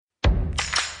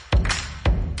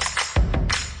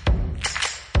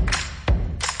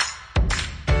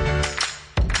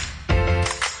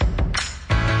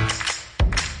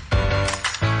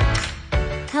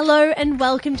Hello and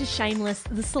welcome to Shameless,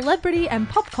 the celebrity and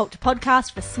pop culture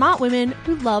podcast for smart women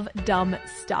who love dumb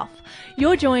stuff.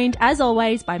 You're joined, as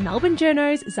always, by Melbourne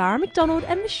journos Zara McDonald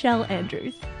and Michelle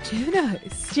Andrews.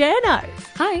 Journos.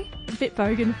 Hi. A bit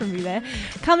bogan from you there.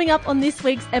 Coming up on this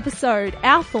week's episode,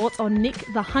 our thoughts on Nick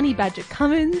the Honey Badger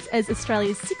Cummins as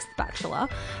Australia's sixth bachelor,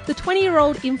 the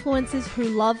 20-year-old influencers who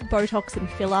love Botox and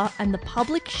filler, and the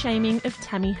public shaming of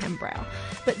Tammy Hembrow.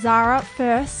 But Zara,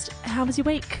 first, how was your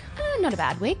week? Not a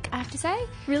bad week, I have to say.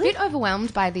 Really? A bit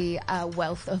overwhelmed by the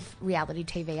wealth of reality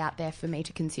TV out there for me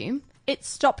to consume. It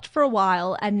stopped for a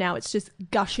while and now it's just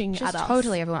gushing at us.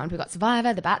 Totally overwhelmed. We've got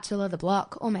Survivor, The Bachelor, The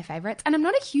Block, all my favourites. And I'm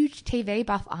not a huge TV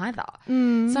buff either.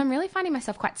 So I'm really finding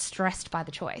myself quite stressed by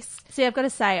the choice. See, I've got to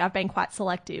say, I've been quite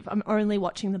selective. I'm only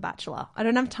watching The Bachelor. I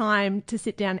don't have time to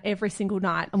sit down every single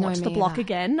night and watch The Block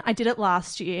again. I did it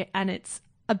last year and it's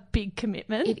a big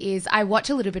commitment. It is. I watch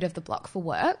a little bit of The Block for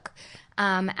work.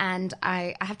 And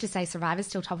I have to say Survivor's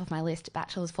still top of my list.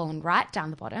 Bachelor's fallen right down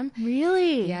the bottom.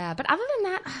 Really? Yeah. But other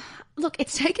than that, look,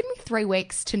 it's taken me 3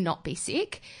 weeks to not be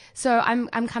sick. So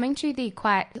I'm coming to the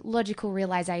quite logical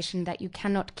realization that you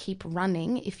cannot keep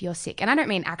running if you're sick. And I don't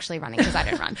mean actually running because I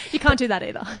don't run. You can't do that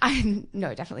either.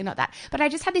 No, definitely not that. But I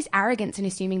just had this arrogance in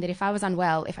assuming that if I was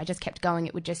unwell, if I just kept going,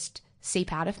 it would just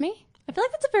seep out of me. I feel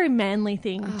like that's a very manly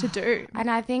thing to do. And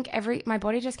I think my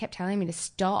body just kept telling me to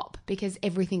stop because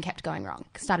everything kept going wrong,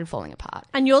 started falling apart.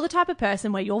 And you're the type of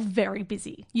person where you're very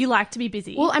busy. You like to be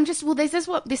busy. Well, this is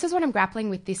what I'm grappling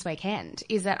with this weekend,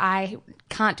 is that I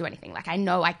can't do anything. Like, I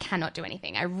know I cannot do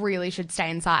anything. I really should stay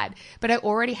inside. But I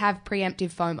already have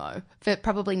preemptive FOMO for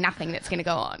probably nothing that's going to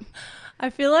go on. I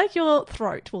feel like your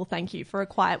throat will thank you for a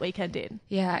quiet weekend in.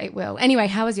 Yeah, it will. Anyway,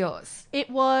 how was yours?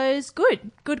 It was good.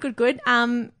 Good.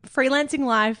 Freelancing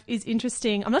life is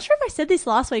interesting. I'm not sure if I said this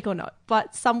last week or not,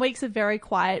 but some weeks are very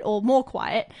quiet or more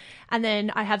quiet. And then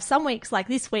I have some weeks like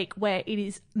this week where it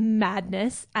is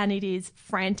madness and it is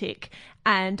frantic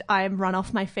and I am run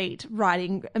off my feet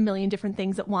writing a million different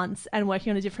things at once and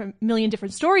working on a million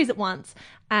different stories at once.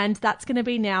 And that's going to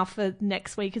be now for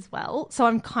next week as well. So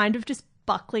I'm kind of just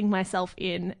buckling myself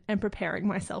in and preparing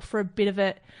myself for a bit of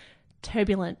a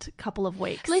turbulent couple of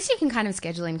weeks. At least you can kind of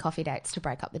schedule in coffee dates to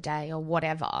break up the day or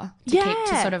whatever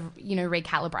to sort of,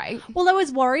 recalibrate. Well, I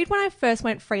was worried when I first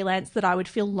went freelance that I would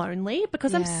feel lonely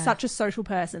because I'm such a social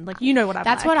person. Like, you know what I'm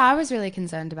That's like. what I was really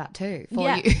concerned about too for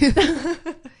you.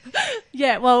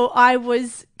 Yeah, well, I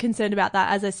was concerned about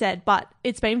that, as I said, but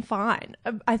it's been fine.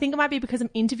 I think it might be because I'm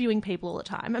interviewing people all the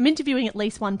time. I'm interviewing at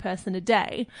least one person a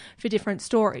day for different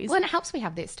stories. Well, and it helps we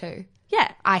have this too.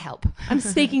 Yeah. I help. I'm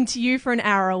speaking to you for an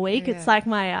hour a week. Yeah. It's like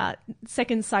my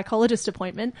second psychologist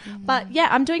appointment. But yeah,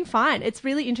 I'm doing fine. It's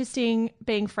really interesting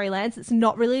being freelance. It's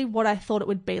not really what I thought it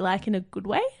would be like in a good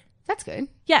way. That's good.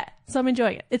 Yeah, so I'm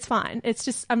enjoying it. It's fine. It's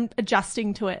just I'm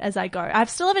adjusting to it as I go. I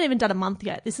still haven't even done a month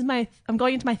yet. I'm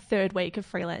going into my 3rd week of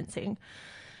freelancing.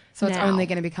 So it's only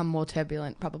going to become more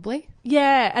turbulent probably.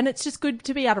 Yeah, and it's just good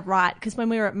to be able to write because when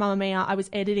we were at Mamma Mia, I was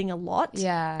editing a lot.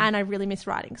 Yeah. And I really miss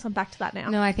writing, so I'm back to that now.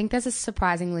 No, I think there's a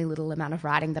surprisingly little amount of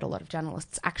writing that a lot of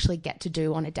journalists actually get to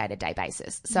do on a day-to-day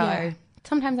basis. So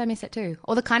sometimes I miss it too.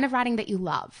 Or the kind of writing that you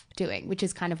love doing, which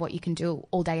is kind of what you can do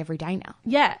all day, every day now.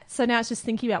 Yeah. So now it's just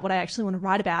thinking about what I actually want to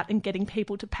write about and getting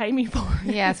people to pay me for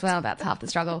it. Yes, well, that's half the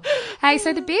struggle. Hey,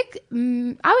 so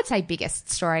the I would say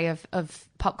biggest story of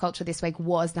pop culture this week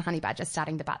was the Honey Badger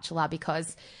starting The Bachelor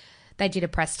because they did a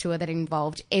press tour that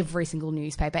involved every single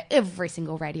newspaper, every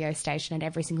single radio station and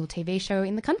every single TV show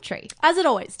in the country. As it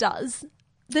always does.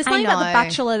 There's something about The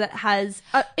Bachelor that has,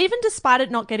 even despite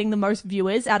it not getting the most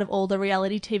viewers out of all the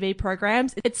reality TV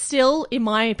programs, it still, in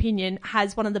my opinion,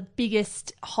 has one of the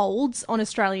biggest holds on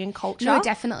Australian culture. No,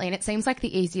 definitely. And it seems like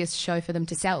the easiest show for them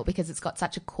to sell because it's got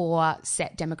such a core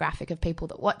set demographic of people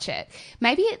that watch it.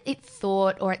 Maybe it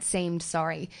seemed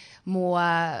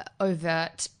more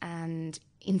overt and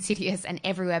insidious and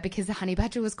everywhere because the Honey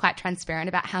Badger was quite transparent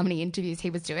about how many interviews he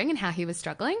was doing and how he was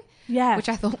struggling. Yeah. Which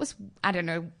I thought was, I don't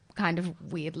know, kind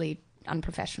of weirdly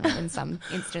unprofessional in some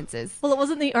instances. Well, it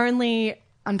wasn't the only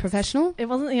unprofessional. It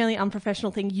wasn't the only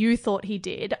unprofessional thing you thought he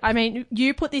did. I mean,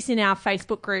 you put this in our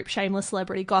Facebook group, Shameless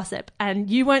Celebrity Gossip, and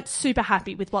you weren't super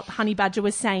happy with what Honey Badger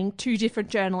was saying to different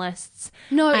journalists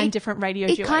and different radio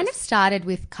duos. It kind of started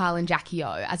with Kyle and Jackie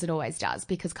O, as it always does,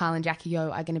 because Kyle and Jackie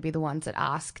O are going to be the ones that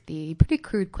ask the pretty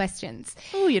crude questions.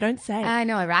 Oh, you don't say. I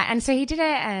know, right? And so he did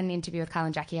an interview with Kyle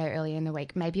and Jackie O earlier in the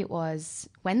week. Maybe it was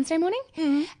Wednesday morning.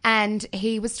 Mm-hmm. And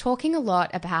he was talking a lot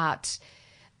about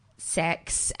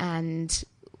sex and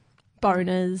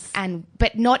boners,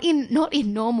 but not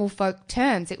in normal folk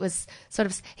terms. It was sort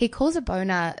of, he calls a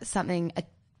boner something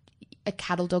a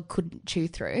cattle dog couldn't chew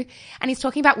through. And he's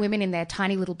talking about women in their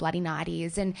tiny little bloody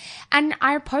nighties. And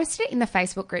I posted it in the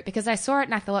Facebook group because I saw it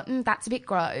and I thought, that's a bit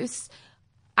gross.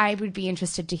 I would be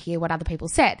interested to hear what other people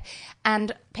said.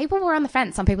 And people were on the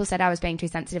fence. Some people said I was being too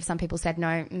sensitive. Some people said,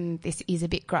 no, this is a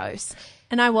bit gross.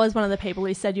 And I was one of the people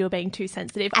who said you were being too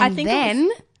sensitive. And I think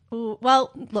then...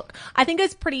 Well, look, I think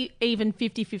it's pretty even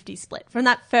 50-50 split. From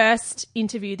that first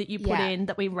interview that you put in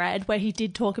that we read where he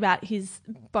did talk about his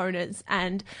boners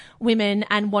and women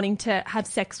and wanting to have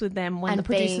sex with them when the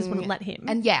producers wouldn't let him.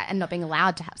 And not being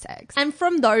allowed to have sex. And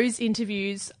from those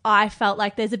interviews, I felt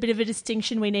like there's a bit of a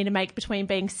distinction we need to make between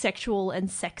being sexual and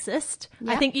sexist.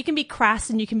 Yep. I think you can be crass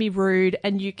and you can be rude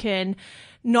and you can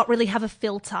not really have a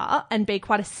filter and be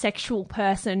quite a sexual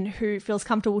person who feels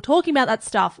comfortable talking about that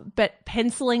stuff, but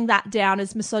penciling that down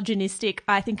as misogynistic,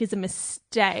 I think, is a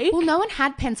mistake. Well, no one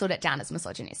had penciled it down as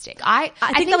misogynistic. I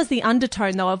think that was the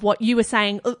undertone, though, of what you were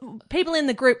saying. People in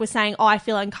the group were saying, I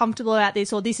feel uncomfortable about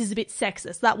this, or this is a bit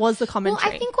sexist. That was the commentary.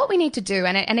 Well, I think what we need to do,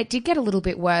 and it did get a little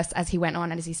bit worse as he went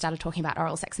on and as he started talking about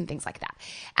oral sex and things like that.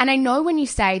 And I know when you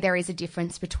say there is a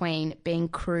difference between being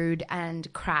crude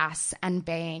and crass and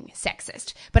being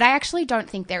sexist, but I actually don't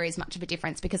think there is much of a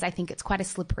difference because I think it's quite a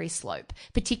slippery slope,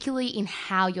 particularly in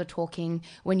how you're talking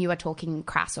when you are talking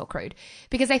crass or crude.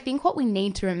 Because I think what we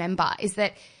need to remember is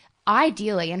that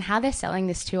ideally, and how they're selling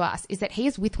this to us, is that he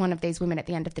is with one of these women at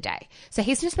the end of the day. So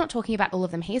he's just not talking about all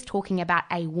of them. He's talking about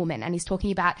a woman, and he's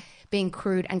talking about being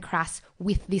crude and crass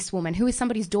with this woman, who is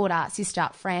somebody's daughter,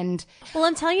 sister, friend. Well,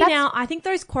 I'm telling you now, I think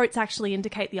those quotes actually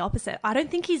indicate the opposite. I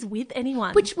don't think he's with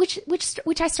anyone.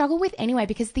 Which I struggle with anyway,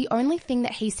 because the only thing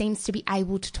that he seems to be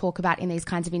able to talk about in these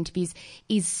kinds of interviews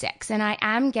is sex. And I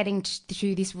am getting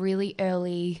to this really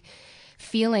early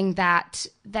feeling that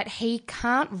he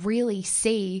can't really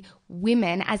see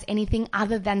women as anything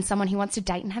other than someone he wants to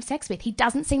date and have sex with. He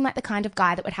doesn't seem like the kind of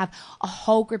guy that would have a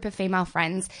whole group of female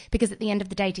friends because at the end of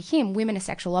the day, to him, women are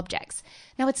sexual objects.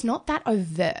 Now, it's not that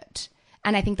overt.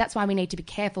 And I think that's why we need to be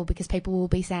careful, because people will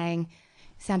be saying,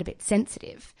 sound a bit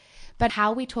sensitive. But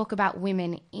how we talk about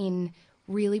women in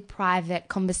really private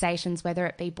conversations, whether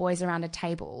it be boys around a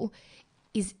table,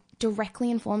 is directly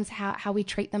informs how we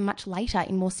treat them much later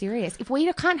in more serious. If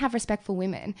we can't have respect for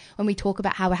women when we talk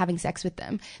about how we're having sex with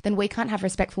them, then we can't have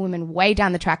respect for women way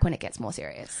down the track when it gets more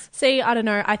serious. See, I don't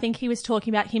know. I think he was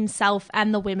talking about himself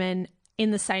and the women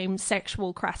in the same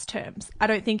sexual crass terms. I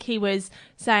don't think he was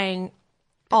saying,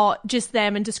 just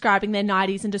them and describing their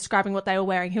nighties and describing what they were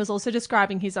wearing. He was also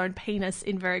describing his own penis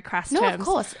in very crass terms. No, of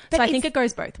course. But so I think it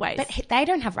goes both ways. But they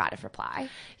don't have right of reply.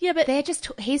 Yeah, but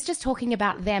he's just talking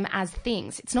about them as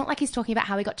things. It's not like he's talking about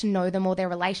how he got to know them or their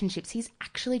relationships. He's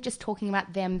actually just talking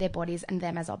about them, their bodies, and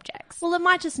them as objects. Well, it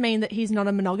might just mean that he's not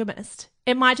a monogamist.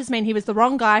 It might just mean he was the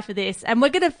wrong guy for this. And we're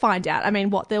going to find out. I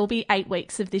mean, there will be 8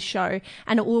 weeks of this show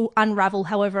and it will unravel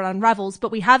however it unravels.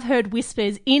 But we have heard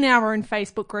whispers in our own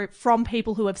Facebook group from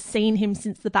people who have seen him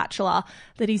since The Bachelor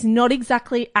that he's not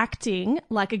exactly acting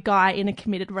like a guy in a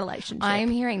committed relationship. I'm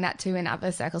hearing that too in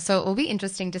other circles. So it will be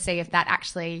interesting to see if that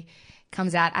actually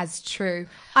comes out as true.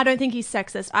 I don't think he's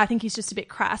sexist. I think he's just a bit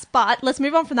crass. But let's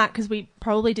move on from that because we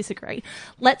probably disagree.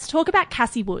 Let's talk about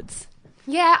Cassie Woods.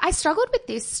 Yeah, I struggled with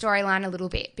this storyline a little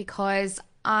bit because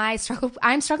I'm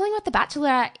struggling with The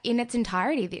Bachelor in its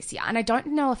entirety this year. And I don't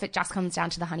know if it just comes down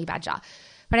to the honey badger,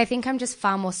 but I think I'm just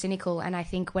far more cynical. And I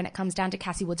think when it comes down to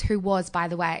Cassie Woods, who was, by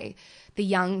the way, the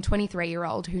young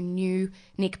 23-year-old who knew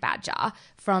Nick Badger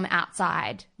from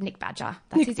outside. Nick Badger.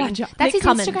 That's his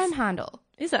Instagram handle.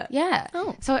 Is it? Yeah.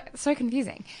 Oh. So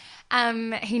confusing.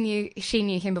 She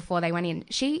knew him before they went in.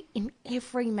 She, in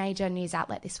every major news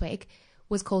outlet this week,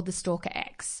 was called the Stalker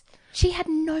X. She had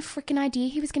no freaking idea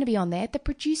he was going to be on there. The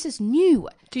producers knew.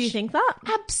 Do you think that?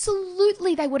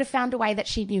 Absolutely. They would have found a way that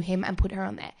she knew him and put her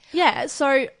on there. Yeah.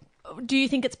 So do you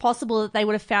think it's possible that they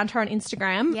would have found her on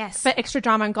Instagram for extra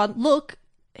drama and gone, look,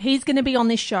 he's going to be on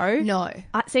this show? No.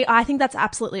 I think that's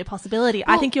absolutely a possibility.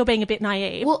 Well, I think you're being a bit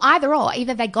naive. Well, either or.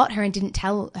 Either they got her and didn't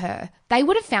tell her. They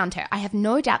would have found her. I have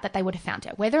no doubt that they would have found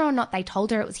her. Whether or not they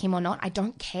told her it was him or not, I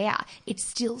don't care. It's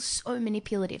still so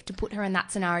manipulative to put her in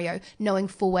that scenario, knowing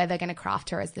full well they're going to craft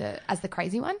her as the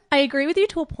crazy one. I agree with you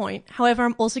to a point. However,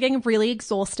 I'm also getting really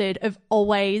exhausted of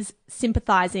always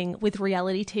sympathizing with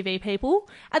reality TV people.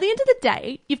 At the end of the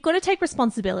day, you've got to take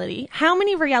responsibility. How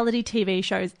many reality TV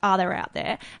shows are there out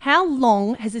there? How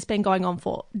long has this been going on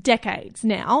for? Decades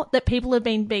now that people have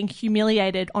been being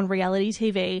humiliated on reality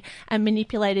TV and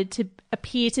manipulated to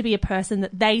appear to be a person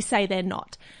that they say they're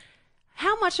not.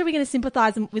 How much are we going to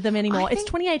sympathise with them anymore? It's think-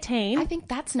 2018. I think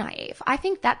that's naive. I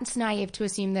think that's naive to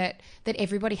assume that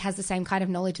everybody has the same kind of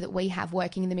knowledge that we have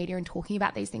working in the media and talking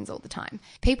about these things all the time.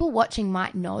 People watching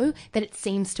might know that it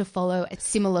seems to follow a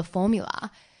similar formula,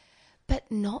 but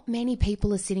not many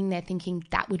people are sitting there thinking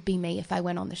that would be me if I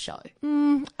went on the show.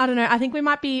 I don't know. I think we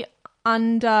might be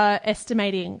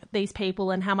underestimating these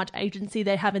people and how much agency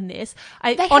they have in this.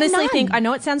 I honestly think, I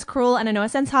know it sounds cruel and I know it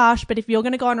sounds harsh, but if you're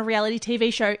going to go on a reality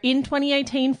TV show in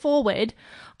 2018 forward,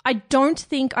 I don't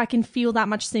think I can feel that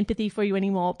much sympathy for you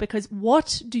anymore, because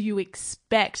what do you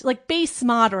expect? Like, be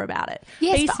smarter about it.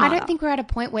 Yes, be but smarter. I don't think we're at a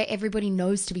point where everybody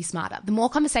knows to be smarter. The more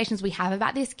conversations we have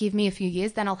about this, give me a few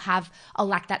years, then I'll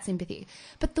lack that sympathy.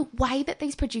 But the way that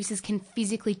these producers can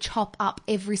physically chop up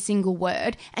every single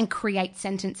word and create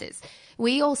sentences.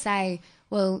 We all say,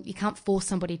 well, you can't force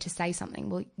somebody to say something.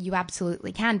 Well, you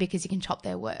absolutely can, because you can chop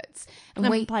their words. And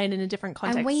we play it in a different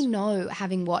context. And we know,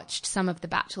 having watched some of the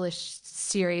Bachelor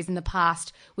series in the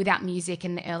past without music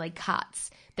and the early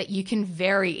cuts, that you can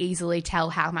very easily tell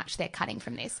how much they're cutting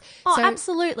from this. Oh,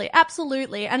 absolutely.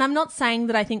 Absolutely. And I'm not saying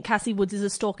that I think Cassie Woods is a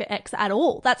stalker ex at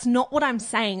all. That's not what I'm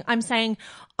saying. I'm saying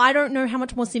I don't know how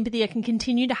much more sympathy I can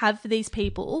continue to have for these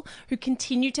people who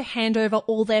continue to hand over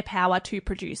all their power to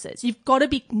producers. You've got to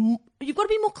be more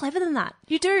clever than that.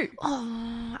 You do.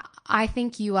 Oh, I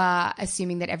think you are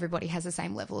assuming that everybody has the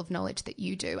same level of knowledge that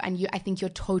you do. And I think you're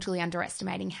totally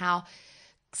underestimating how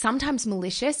sometimes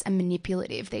malicious and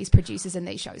manipulative these producers and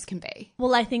these shows can be.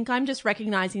 Well, I think I'm just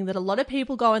recognizing that a lot of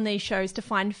people go on these shows to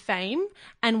find fame.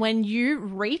 And when you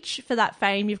reach for that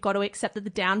fame, you've got to accept that the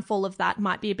downfall of that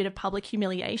might be a bit of public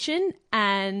humiliation.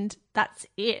 And that's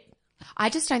it. I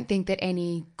just don't think that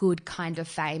any good kind of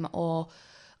fame or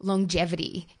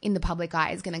longevity in the public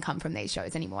eye is going to come from these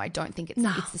shows anymore. I don't think it's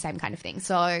the same kind of thing.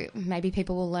 So maybe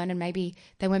people will learn and maybe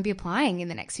they won't be applying in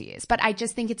the next few years. But I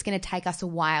just think it's going to take us a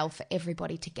while for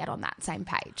everybody to get on that same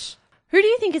page. Who do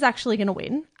you think is actually going to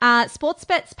win?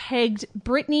 Sportsbet's pegged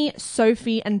Brittany,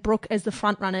 Sophie and Brooke as the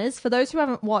front runners. For those who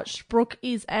haven't watched, Brooke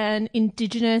is an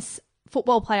Indigenous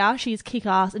football player. She's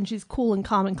kick-ass and she's cool and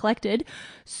calm and collected.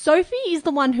 Sophie is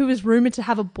the one who was rumoured to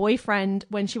have a boyfriend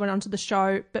when she went onto the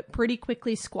show, but pretty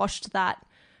quickly squashed that.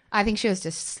 I think she was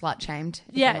just slut-shamed.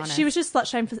 Yeah, she was just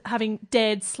slut-shamed for having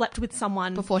slept with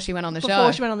someone before she went on the show.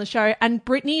 Before she went on the show. And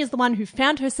Brittany is the one who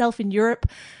found herself in Europe.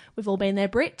 We've all been there,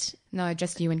 Brit. No,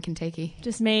 just you and Kentucky.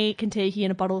 Just me, Kentucky,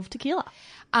 and a bottle of tequila.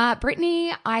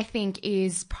 Brittany, I think,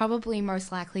 is probably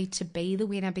most likely to be the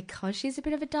winner because she's a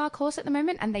bit of a dark horse at the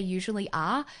moment, and they usually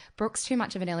are. Brooke's too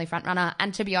much of an early front runner,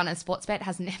 and to be honest, Sportsbet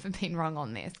has never been wrong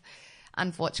on this.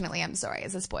 Unfortunately, I'm sorry,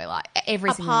 as a spoiler.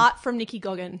 Apart from Nikki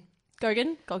Goggin.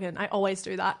 Goggin. I always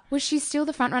do that. Was she still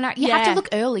the front runner? You have to look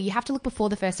early. You have to look before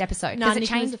the first episode. No,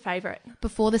 Nikki was a favourite.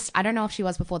 I don't know if she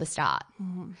was before the start.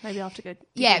 Maybe I'll have to go.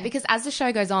 Yeah, because as the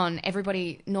show goes on,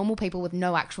 normal people with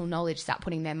no actual knowledge start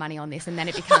putting their money on this, and then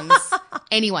it becomes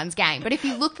anyone's game. But if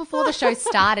you look before the show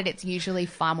started, it's usually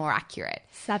far more accurate.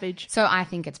 Savage. So I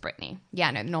think it's Brittany. Yeah,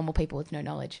 no, normal people with no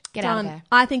knowledge. Get out of there.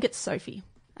 I think it's Sophie.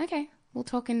 Okay, we'll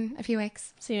talk in a few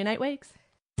weeks. See you in 8 weeks.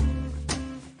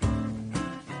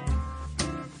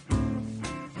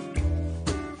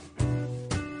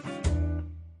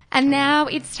 And now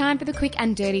it's time for the quick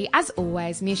and dirty. As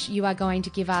always, Mish, you are going to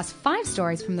give us 5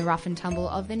 stories from the rough and tumble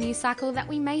of the news cycle that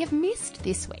we may have missed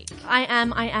this week. I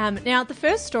am. Now, the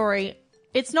first story,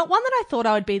 it's not one that I thought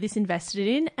I would be this invested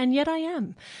in, and yet I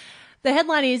am. The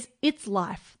headline is, It's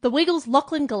Life. The Wiggles'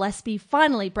 Lachlan Gillespie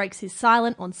finally breaks his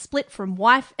silence on split from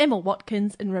wife Emma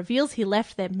Watkins and reveals he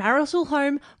left their marital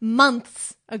home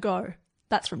months ago.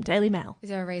 That's from Daily Mail. Is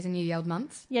there a reason you yelled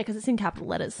months? Yeah, because it's in capital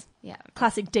letters. Yeah.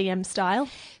 Classic DM style.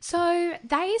 So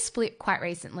they split quite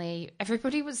recently. I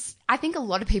think a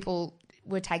lot of people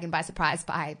were taken by surprise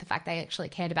by the fact they actually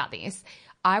cared about this.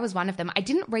 I was one of them. I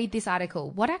didn't read this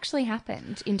article. What actually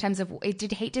happened in terms of,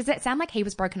 does it sound like he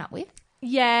was broken up with?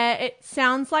 Yeah, it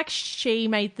sounds like she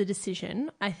made the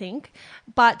decision, I think.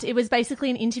 But it was basically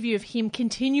an interview of him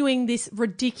continuing this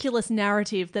ridiculous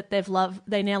narrative that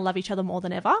they now love each other more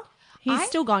than ever. He's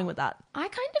still going with that. I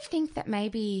kind of think that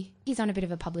maybe he's on a bit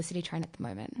of a publicity train at the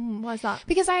moment. Why is that?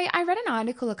 Because I read an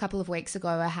article a couple of weeks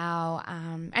ago how,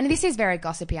 and this is very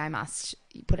gossipy, I must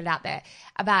put it out there,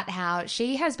 about how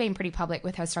she has been pretty public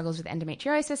with her struggles with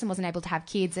endometriosis and wasn't able to have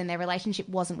kids, and their relationship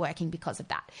wasn't working because of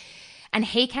that. And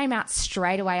he came out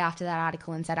straight away after that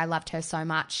article and said, I loved her so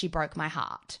much, she broke my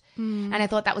heart. And I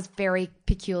thought that was very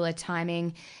peculiar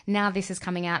timing. Now this is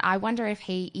coming out. I wonder if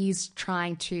he is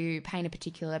trying to paint a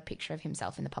particular picture of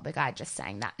himself in the public eye, just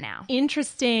saying that now.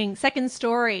 Interesting. Second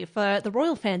story for the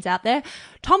royal fans out there.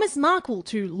 Thomas Markle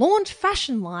to launch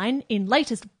fashion line in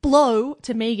latest blow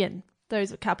to Meghan.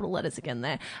 Those are capital letters again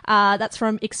there. That's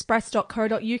from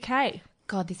express.co.uk.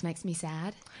 God, this makes me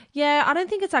sad. Yeah, I don't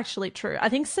think it's actually true. I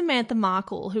think Samantha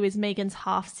Markle, who is Meghan's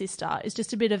half-sister, is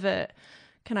just a bit of a,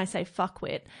 can I say,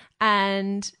 fuckwit.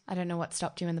 And I don't know what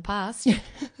stopped you in the past.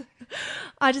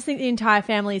 I just think the entire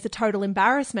family is a total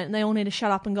embarrassment and they all need to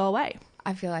shut up and go away.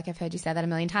 I feel like I've heard you say that a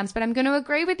million times, but I'm going to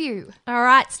agree with you. All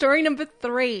right, story number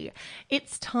 3.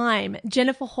 It's time.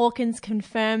 Jennifer Hawkins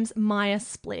confirms Maya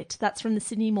split. That's from the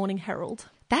Sydney Morning Herald.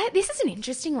 This is an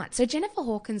interesting one. So Jennifer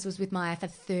Hawkins was with Maya for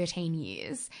 13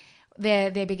 years.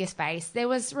 Their biggest face. There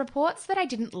was reports that I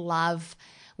didn't love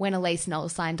when Elise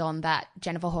Knowles signed on that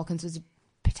Jennifer Hawkins was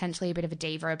potentially a bit of a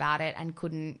diva about it and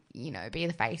couldn't, be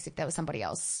the face if there was somebody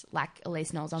else like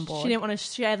Elise Knowles on board. She didn't want to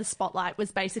share the spotlight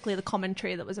was basically the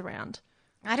commentary that was around.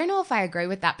 I don't know if I agree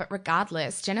with that, but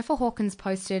regardless, Jennifer Hawkins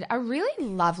posted a really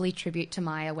lovely tribute to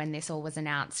Maya when this all was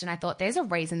announced. And I thought there's a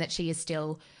reason that she is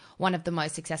still one of the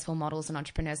most successful models and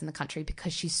entrepreneurs in the country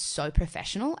because she's so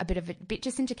professional. A bit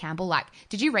Jacinta Campbell. Like,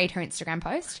 did you read her Instagram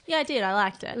post? Yeah, I did. I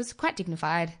liked it. It was quite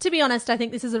dignified. To be honest, I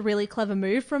think this is a really clever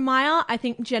move from Maya. I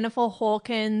think Jennifer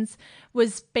Hawkins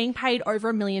was being paid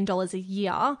over $1 million a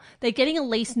year. They're getting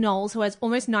Elise Knowles, who has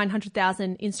almost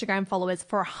 900,000 Instagram followers,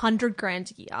 for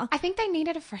 $100,000 a year. I think they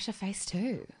needed a fresher face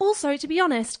too. Also, to be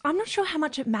honest, I'm not sure how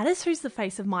much it matters who's the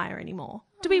face of Maya anymore.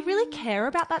 Do we really care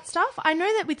about that stuff? I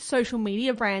know that with social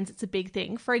media brands, it's a big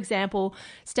thing. For example,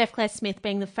 Steph Claire Smith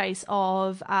being the face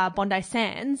of Bondi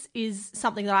Sands is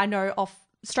something that I know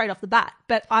straight off the bat.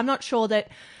 But I'm not sure that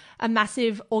a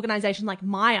massive organisation like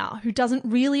Maya, who doesn't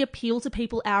really appeal to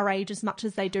people our age as much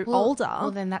as they do older.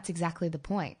 Well, then that's exactly the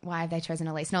point. Why have they chosen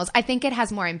Elise Knowles? I think it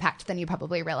has more impact than you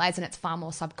probably realise, and it's far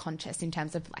more subconscious in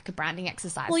terms of like a branding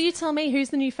exercise. Well, you tell me,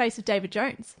 who's the new face of David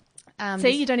Jones? See,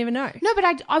 you don't even know. No,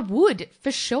 but I would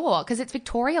for sure, because it's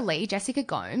Victoria Lee, Jessica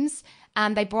Gomes.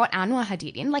 They brought Anwar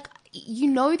Hadid in. Like,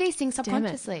 these things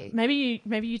subconsciously. Maybe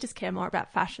you just care more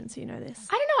about fashion, so you know this.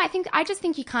 I don't know. I just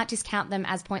think you can't discount them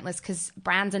as pointless because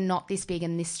brands are not this big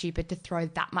and this stupid to throw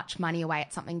that much money away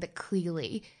at something that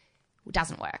clearly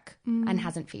doesn't work and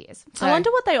hasn't for years. So, I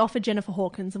wonder what they offered Jennifer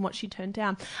Hawkins and what she turned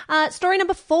down. Story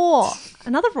number 4,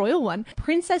 another royal one.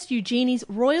 Princess Eugenie's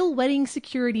royal wedding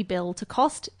security bill to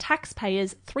cost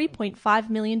taxpayers $3.5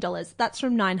 million. That's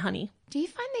from 9Honey. Do you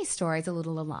find these stories a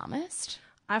little alarmist?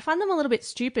 I find them a little bit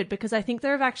stupid because I think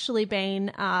there have actually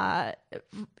been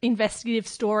investigative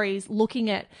stories looking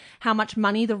at how much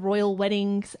money the royal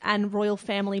weddings and royal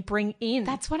family bring in.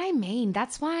 That's what I mean.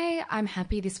 That's why I'm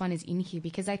happy this one is in here,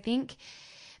 because I think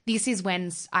this is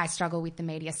when I struggle with the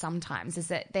media sometimes, is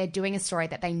that they're doing a story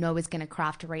that they know is going to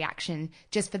craft a reaction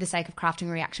just for the sake of crafting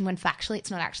a reaction when factually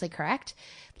it's not actually correct.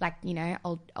 Like,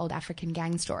 old African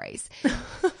gang stories.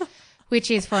 Which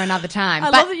is for another time. I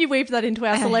love that you weaved that into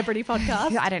our celebrity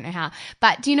podcast. I don't know how.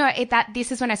 But do you know that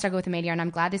this is when I struggle with the media, and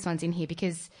I'm glad this one's in here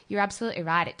because you're absolutely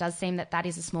right. It does seem that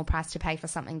is a small price to pay for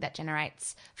something that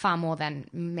generates far more than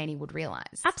many would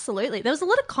realise. Absolutely. There was a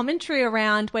lot of commentary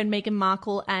around when Meghan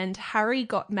Markle and Harry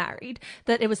got married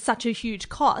that it was such a huge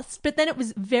cost. But then it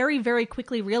was very, very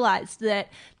quickly realised that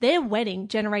their wedding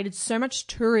generated so much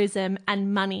tourism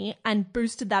and money and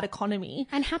boosted that economy.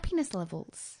 And happiness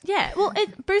levels. Yeah. Well,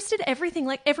 it boosted everything.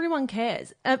 Like, everyone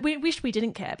cares. We wish we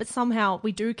didn't care, but somehow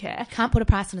we do care. Can't put a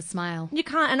price on a smile. You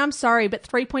can't, and I'm sorry, but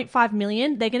 $3.5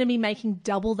 million, they're going to be making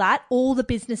double that. All the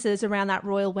businesses around that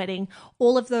royal wedding,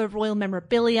 all of the royal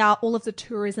memorabilia, all of the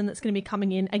tourism that's going to be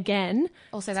coming in again.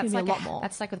 Also, that's like a lot more.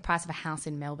 That's like the price of a house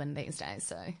in Melbourne these days.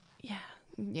 So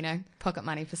yeah, pocket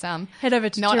money for some. Head over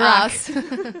to not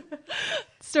Turak. us.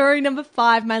 Story number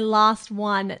 5, my last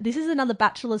one. This is another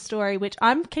Bachelor story, which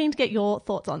I'm keen to get your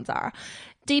thoughts on, Zara.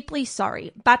 Deeply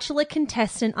sorry. Bachelor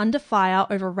contestant under fire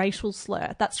over racial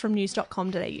slur. That's from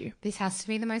news.com.au. This has to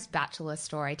be the most Bachelor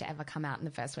story to ever come out in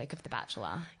the first week of The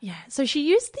Bachelor. Yeah. So she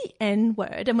used the N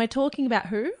word, and we're talking about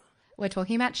who? We're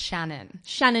talking about Shannon.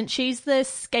 Shannon, she's the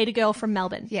skater girl from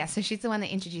Melbourne. Yeah, so she's the one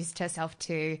that introduced herself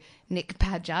to Nick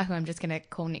Badger, who I'm just going to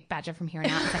call Nick Badger from here on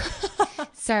out.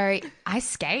 So I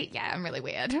skate. Yeah, I'm really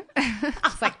weird.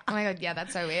 It's like, oh my God, yeah,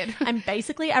 that's so weird. I'm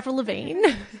basically Avril Lavigne.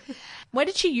 Where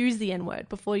did she use the N-word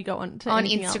before you go on to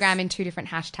anything Instagram else? In 2 different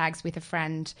hashtags with a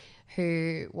friend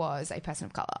who was a person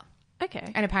of colour.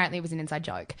 Okay. And apparently it was an inside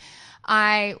joke.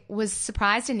 I was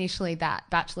surprised initially that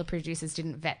Bachelor producers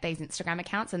didn't vet these Instagram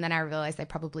accounts, and then I realised they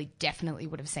probably definitely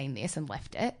would have seen this and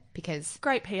left it because...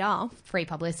 Great PR. Free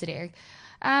publicity.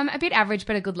 A bit average,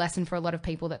 but a good lesson for a lot of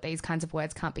people that these kinds of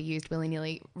words can't be used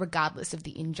willy-nilly, regardless of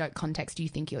the in-joke context you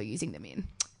think you're using them in.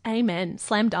 Amen.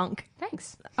 Slam dunk.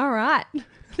 Thanks. All right. I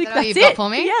think Is that all that's you've it. got for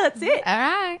me? Yeah, that's it. All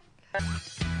right.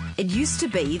 It used to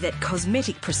be that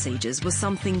cosmetic procedures were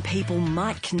something people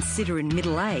might consider in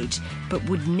middle age but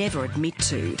would never admit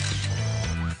to.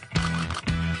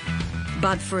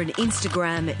 But for an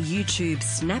Instagram, YouTube,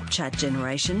 Snapchat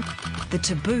generation, the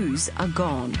taboos are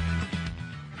gone.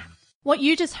 What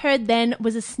you just heard then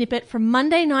was a snippet from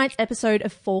Monday night's episode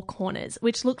of Four Corners,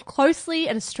 which looked closely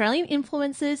at Australian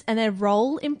influencers and their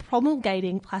role in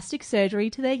promulgating plastic surgery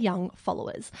to their young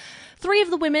followers. Three of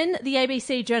the women the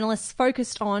ABC journalists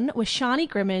focused on were Shani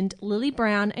Grimmond, Lily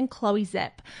Brown and Chloe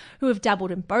Zepp, who have dabbled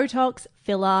in Botox,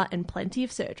 filler and plenty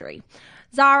of surgery.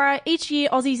 Zara, each year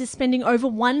Aussies are spending over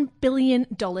 $1 billion,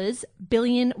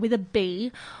 billion with a B,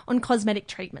 on cosmetic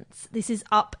treatments. This is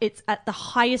up. It's at the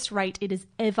highest rate it has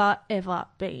ever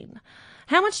been.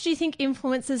 How much do you think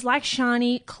influencers like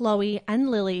Shani, Chloe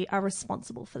and Lily are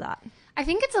responsible for that? I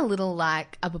think it's a little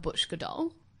like a babushka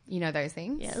doll. You know those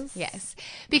things? Yes.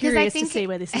 Because Curious I think to see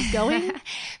where this is going.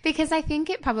 Because I think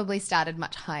it probably started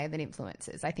much higher than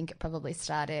influencers. I think it probably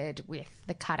started with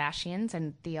the Kardashians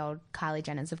and the old Kylie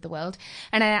Jenners of the world.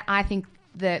 And I think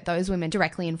that those women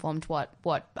directly informed what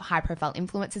high-profile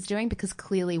influencers are doing, because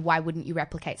clearly why wouldn't you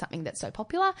replicate something that's so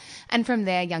popular? And from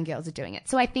there, young girls are doing it.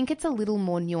 So I think it's a little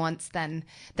more nuanced than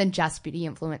just beauty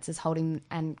influencers holding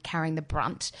and carrying the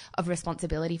brunt of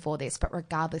responsibility for this. But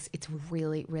regardless, it's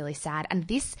really, really sad. And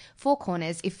this Four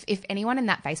Corners, if anyone in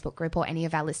that Facebook group or any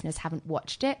of our listeners haven't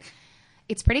watched it,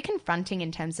 it's pretty confronting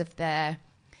in terms of the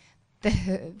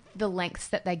lengths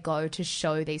that they go to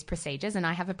show these procedures. And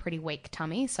I have a pretty weak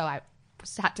tummy, so I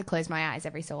had to close my eyes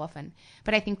every so often.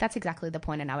 But I think that's exactly the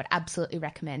point, and I would absolutely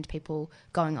recommend people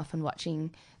going off and watching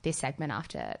this segment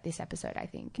after this episode, I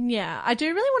think. Yeah, I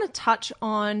do really want to touch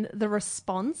on the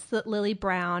response that Lily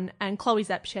Brown and Chloe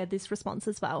Zepp shared this response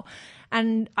as well.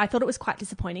 And I thought it was quite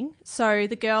disappointing. So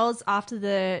the girls, after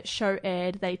the show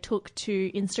aired, they took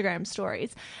to Instagram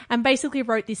stories and basically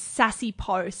wrote this sassy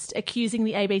post accusing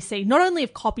the ABC not only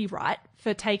of copyright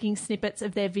for taking snippets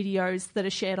of their videos that are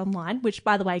shared online, which,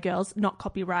 by the way, girls, not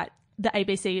copyright. The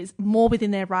ABC is more within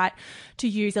their right to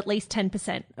use at least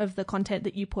 10% of the content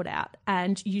that you put out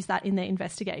and use that in their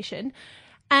investigation.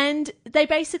 And they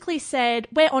basically said,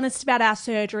 we're honest about our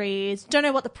surgeries, don't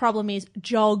know what the problem is,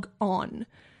 jog on.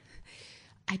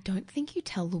 I don't think you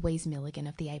tell Louise Milligan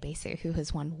of the ABC, who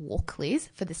has won Walk Liz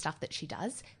for the stuff that she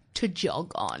does, to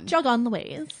jog on. Jog on,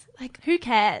 Louise. Like, who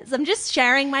cares? I'm just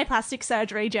sharing my plastic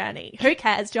surgery journey. Who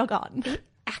cares? Jog on. It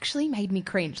actually made me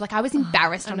cringe. Like, I was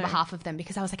embarrassed on behalf of them,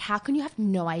 because I was like, how can you have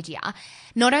no idea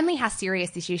not only how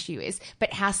serious this issue is,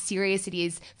 but how serious it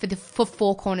is for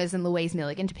Four Corners and Louise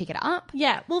Milligan to pick it up?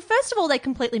 Yeah. Well, first of all, they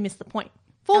completely missed the point.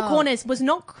 Four Corners was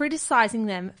not criticising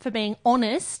them for being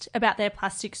honest about their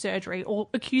plastic surgery or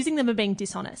accusing them of being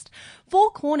dishonest. Four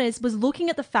Corners was looking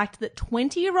at the fact that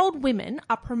 20-year-old women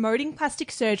are promoting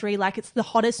plastic surgery like it's the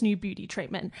hottest new beauty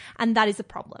treatment. And that is a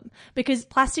problem, because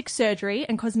plastic surgery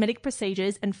and cosmetic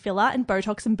procedures and filler and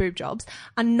Botox and boob jobs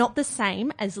are not the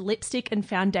same as lipstick and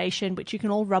foundation, which you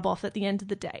can all rub off at the end of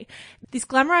the day. This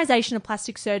glamorization of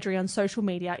plastic surgery on social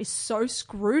media is so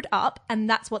screwed up, and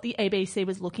that's what the ABC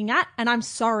was looking at. And I'm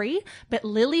sorry, but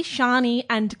Lily, Shani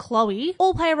and Chloe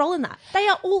all play a role in that. They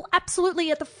are all absolutely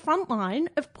at the front line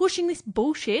of pushing this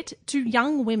bullshit to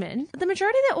young women. The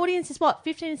majority of their audience is what,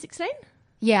 15 and 16?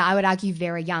 Yeah, I would argue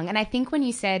very young. And I think when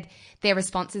you said their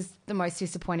response is the most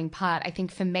disappointing part, I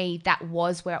think for me that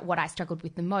was what I struggled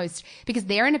with the most, because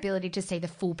their inability to see the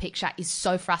full picture is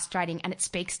so frustrating, and it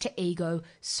speaks to ego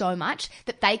so much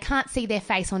that they can't see their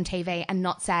face on TV and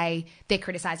not say they're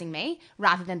criticising me,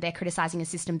 rather than they're criticising a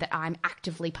system that I'm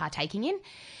actively partaking in,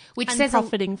 which and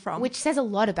profiting from. Which says a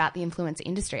lot about the influencer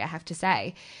industry, I have to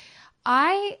say.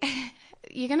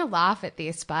 You're going to laugh at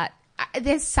this, but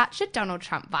there's such a Donald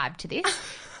Trump vibe to this.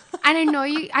 And I know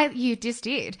you just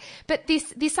did. But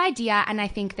this idea, and I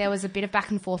think there was a bit of back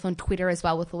and forth on Twitter as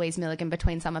well with Louise Milligan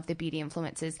between some of the beauty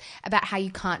influencers about how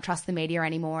you can't trust the media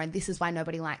anymore, and this is why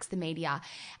nobody likes the media.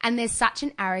 And there's such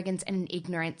an arrogance and an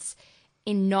ignorance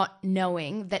in not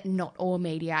knowing that not all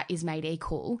media is made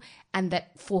equal, and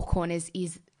that Four Corners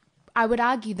is, I would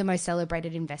argue, the most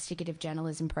celebrated investigative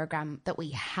journalism program that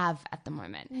we have at the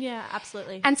moment. Yeah,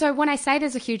 absolutely. And so when I say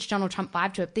there's a huge Donald Trump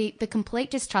vibe to it, the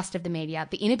complete distrust of the media,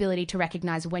 the inability to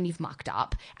recognise when you've mucked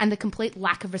up, and the complete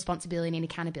lack of responsibility and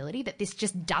accountability that this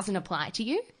just doesn't apply to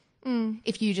you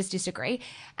if you just disagree.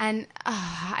 And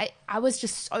I was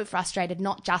just so frustrated,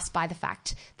 not just by the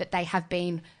fact that they have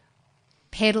been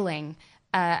peddling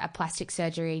a plastic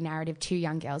surgery narrative to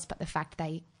young girls, but the fact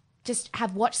they just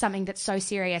have watched something that's so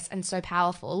serious and so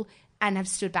powerful and have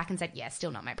stood back and said, yeah, still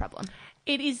not my problem.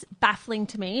 It is baffling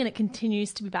to me, and it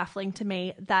continues to be baffling to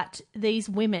me, that these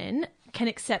women can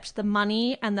accept the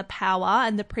money and the power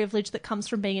and the privilege that comes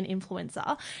from being an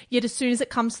influencer. Yet as soon as it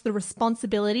comes to the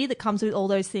responsibility that comes with all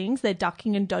those things, they're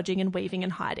ducking and dodging and weaving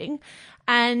and hiding.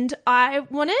 And I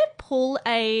want to pull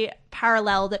a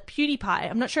parallel that PewDiePie,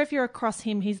 I'm not sure if you're across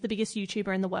him, he's the biggest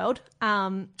YouTuber in the world.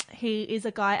 He is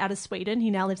a guy out of Sweden.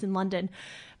 He now lives in London.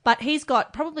 But he's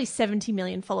got probably 70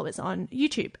 million followers on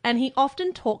YouTube. And he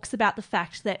often talks about the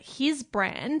fact that his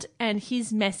brand and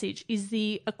his message is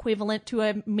the equivalent to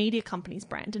a media company's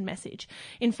brand and message.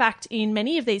 In fact, in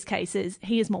many of these cases,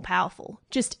 he is more powerful.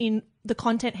 Just in the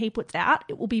content he puts out,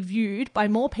 it will be viewed by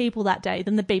more people that day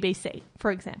than the BBC,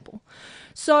 for example.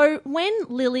 So when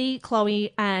Lily,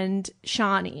 Chloe and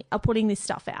Shani are putting this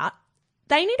stuff out,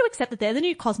 they need to accept that they're the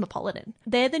new Cosmopolitan.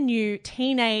 They're the new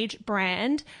teenage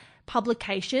brand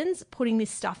publications putting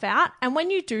this stuff out. And when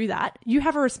you do that, you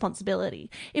have a responsibility.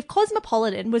 If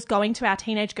Cosmopolitan was going to our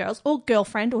teenage girls or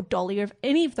Girlfriend or Dolly or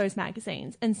any of those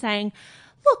magazines and saying,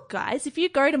 look, guys, if you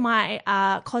go to my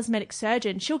cosmetic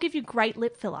surgeon, she'll give you great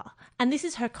lip filler. And this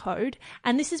is her code.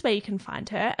 And this is where you can find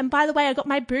her. And by the way, I got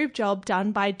my boob job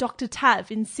done by Dr.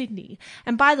 Tav in Sydney.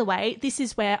 And by the way, this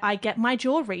is where I get my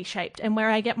jaw reshaped and where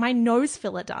I get my nose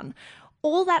filler done.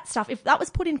 All that stuff, if that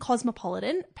was put in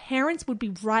Cosmopolitan, parents would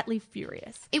be rightly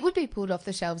furious. It would be pulled off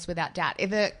the shelves without doubt. If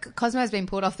the Cosmo has been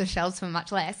pulled off the shelves for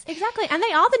much less. Exactly. And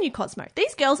they are the new Cosmo.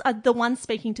 These girls are the ones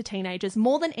speaking to teenagers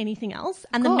more than anything else.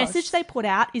 And the message they put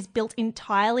out is built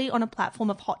entirely on a platform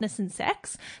of hotness and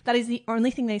sex. That is the only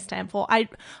thing they stand for.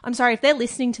 I'm sorry, if they're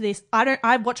listening to this,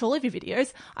 I watch all of your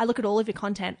videos. I look at all of your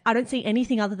content. I don't see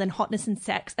anything other than hotness and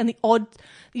sex and the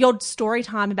odd story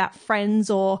time about friends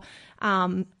or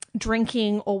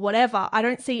drinking or whatever. I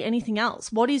don't see anything else.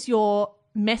 What is your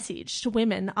message to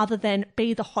women other than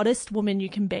be the hottest woman you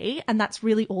can be? And that's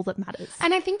really all that matters.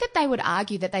 And I think that they would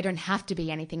argue that they don't have to be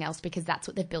anything else because that's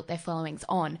what they've built their followings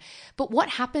on. But what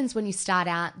happens when you start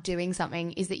out doing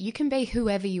something is that you can be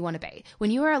whoever you want to be.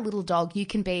 When you are a little dog, you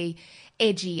can be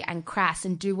edgy and crass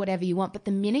and do whatever you want. But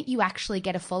the minute you actually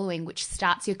get a following, which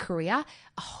starts your career,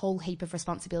 a whole heap of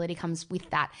responsibility comes with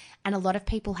that. And a lot of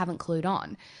people haven't clued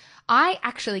on. I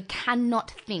actually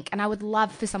cannot think, and I would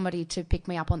love for somebody to pick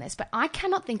me up on this, but I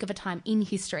cannot think of a time in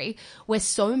history where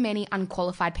so many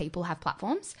unqualified people have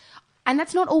platforms. And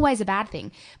that's not always a bad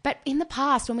thing. But in the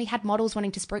past, when we had models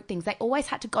wanting to spruik things, they always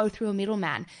had to go through a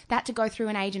middleman. They had to go through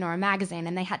an agent or a magazine,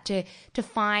 and they had to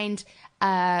find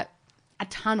a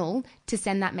tunnel to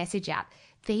send that message out.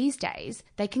 These days,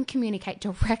 they can communicate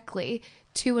directly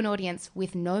to an audience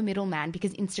with no middleman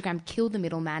because Instagram killed the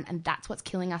middleman, and that's what's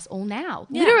killing us all now.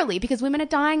 Yeah. Literally, because women are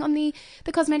dying on the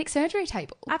cosmetic surgery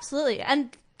table. Absolutely.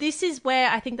 And this is where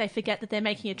I think they forget that they're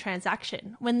making a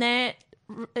transaction. When they're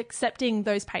accepting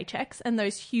those paychecks and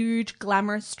those huge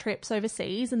glamorous trips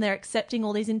overseas and they're accepting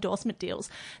all these endorsement deals,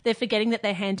 they're forgetting that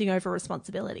they're handing over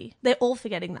responsibility. They're all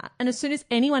forgetting that. And as soon as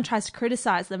anyone tries to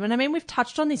criticize them, and I mean, we've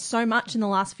touched on this so much in the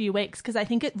last few weeks because I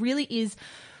think it really is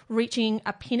reaching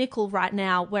a pinnacle right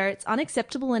now where it's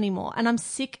unacceptable anymore. And I'm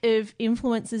sick of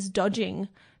influencers dodging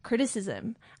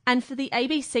criticism. And for the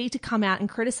ABC to come out and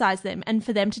criticize them and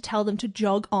for them to tell them to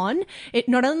jog on, it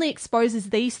not only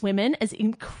exposes these women as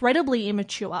incredibly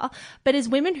immature, but as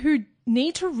women who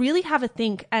need to really have a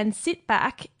think and sit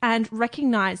back and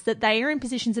recognize that they are in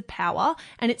positions of power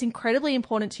and it's incredibly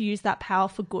important to use that power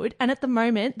for good. And at the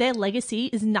moment, their legacy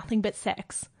is nothing but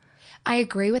sex. I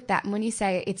agree with that. And when you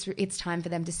say it's time for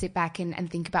them to sit back and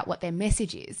think about what their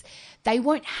message is, they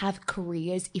won't have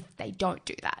careers if they don't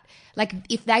do that. Like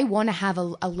if they want to have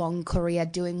a long career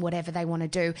doing whatever they want to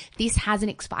do, this has an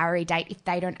expiry date if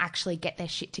they don't actually get their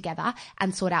shit together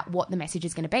and sort out what the message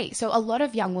is going to be. So a lot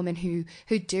of young women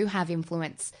who do have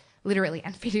influence, literally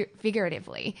and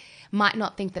figuratively, might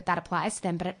not think that applies to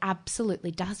them, but it absolutely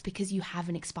does because you have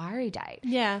an expiry date.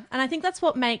 Yeah, and I think that's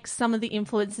what makes some of the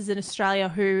influencers in Australia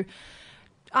who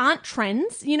aren't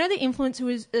trends, you know, the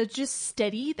influencers who are just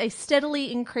steady, they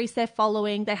steadily increase their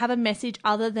following, they have a message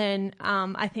other than,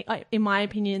 I think, in my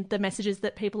opinion, the messages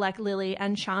that people like Lily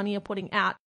and Shani are putting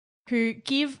out, who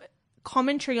give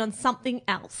commentary on something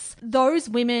else. Those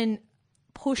women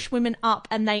push women up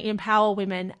and they empower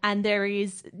women, and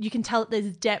you can tell that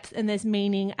there's depth and there's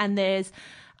meaning and there's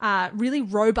really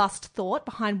robust thought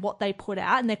behind what they put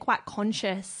out, and they're quite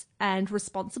conscious and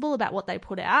responsible about what they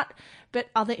put out. But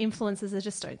other influencers, I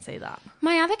just don't see that.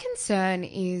 My other concern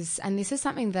is, and this is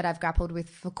something that I've grappled with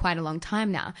for quite a long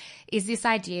time now, is this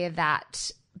idea that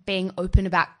being open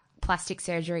about plastic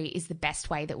surgery is the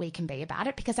best way that we can be about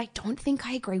it, because I don't think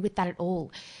I agree with that at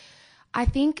all. I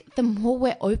think the more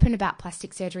we're open about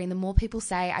plastic surgery and the more people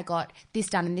say, I got this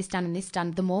done and this done and this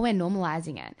done, the more we're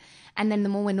normalizing it. And then the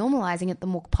more we're normalizing it, the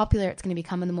more popular it's going to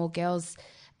become and the more girls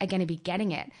are going to be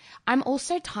getting it. I'm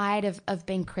also tired of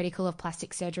being critical of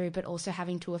plastic surgery, but also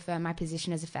having to affirm my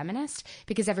position as a feminist,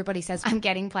 because everybody says I'm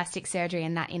getting plastic surgery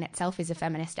and that in itself is a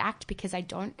feminist act, because I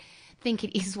don't think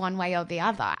it is one way or the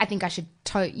other. I think I should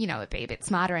be a bit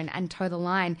smarter and toe the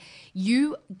line.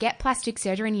 You get plastic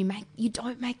surgery and you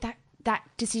don't make that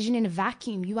decision in a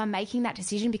vacuum. You are making that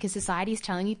decision because society is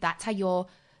telling you that's how you're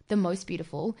the most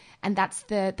beautiful, and that's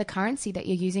the currency that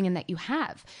you're using and that you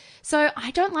have. So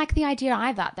I don't like the idea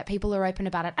either that people are open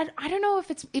about it. I don't know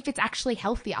if it's actually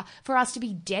healthier for us to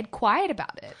be dead quiet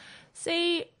about it.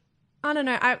 See, I don't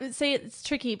know. It's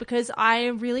tricky because I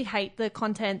really hate the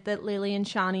content that Lily and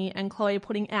Shani and Chloe are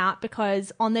putting out,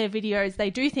 because on their videos they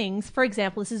do things. For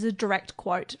example, this is a direct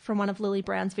quote from one of Lily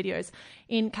Brown's videos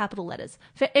in capital letters.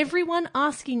 "For everyone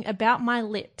asking about my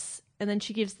lips," and then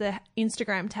she gives the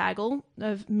Instagram taggle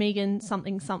of Megan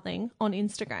something something on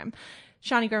Instagram.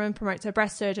 Shani Groman promotes her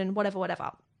breast surgeon,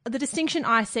 whatever. The distinction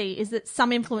I see is that some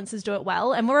influencers do it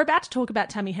well, and we're about to talk about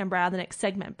Tammy Hembrow in the next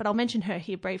segment, but I'll mention her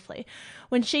here briefly.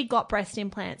 When she got breast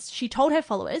implants, she told her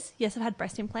followers, yes, I've had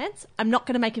breast implants. I'm not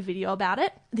going to make a video about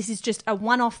it. This is just a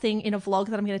one-off thing in a vlog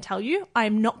that I'm going to tell you. I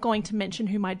am not going to mention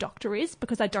who my doctor is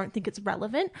because I don't think it's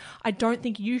relevant. I don't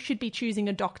think you should be choosing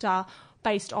a doctor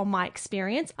based on my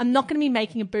experience. I'm not going to be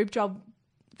making a boob job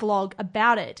vlog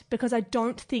about it because I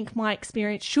don't think my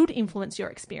experience should influence your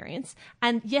experience.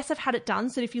 And yes, I've had it done.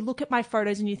 So if you look at my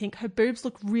photos and you think her boobs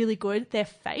look really good, they're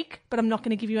fake, but I'm not going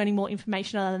to give you any more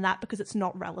information other than that because it's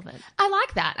not relevant. I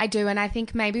like that. I do. And I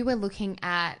think maybe we're looking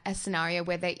at a scenario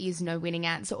where there is no winning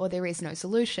answer or there is no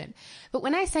solution. But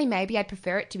when I say maybe I'd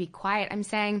prefer it to be quiet, I'm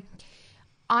saying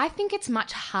I think it's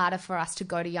much harder for us to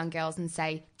go to young girls and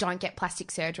say, don't get plastic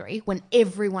surgery, when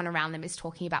everyone around them is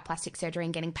talking about plastic surgery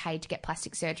and getting paid to get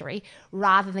plastic surgery,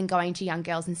 rather than going to young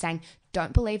girls and saying,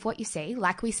 don't believe what you see.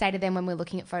 Like we say to them when we're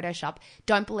looking at Photoshop,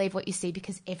 don't believe what you see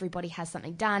because everybody has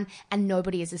something done and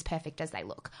nobody is as perfect as they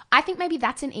look. I think maybe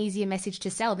that's an easier message to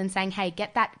sell than saying, hey,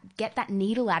 get that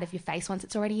needle out of your face once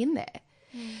it's already in there.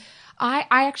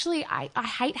 I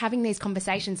hate having these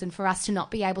conversations and for us to not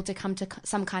be able to come to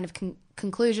some kind of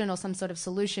conclusion or some sort of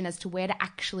solution as to where to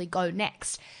actually go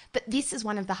next. But this is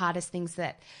one of the hardest things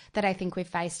that I think we've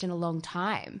faced in a long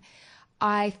time.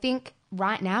 I think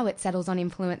right now it settles on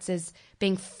influencers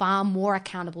being far more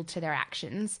accountable to their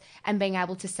actions and being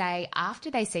able to say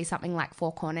after they see something like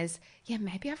Four Corners, yeah,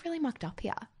 maybe I've really mucked up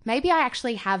here. Maybe I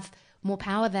actually have more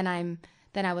power than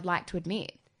I would like to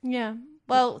admit. Yeah.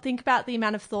 Well, think about the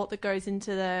amount of thought that goes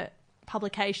into the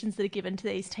publications that are given to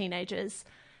these teenagers.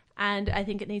 And I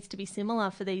think it needs to be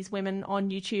similar for these women on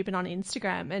YouTube and on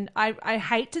Instagram. And I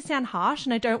hate to sound harsh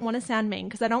and I don't want to sound mean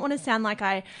because I don't want to sound like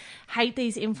I hate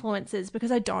these influencers,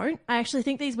 because I don't. I actually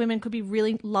think these women could be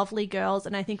really lovely girls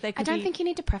and I think they could I don't think you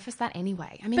need to preface that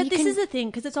anyway. I mean, but this is the thing,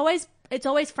 because it's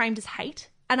always framed as hate.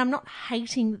 And I'm not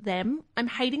hating them. I'm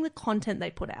hating the content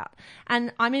they put out.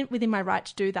 And I'm within my right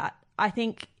to do that. I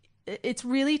think it's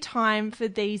really time for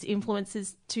these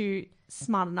influencers to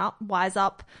smarten up, wise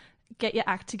up, get your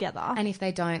act together. And if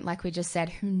they don't, like we just said,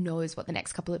 who knows what the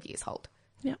next couple of years hold.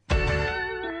 Yeah.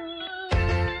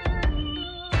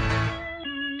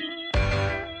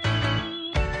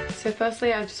 So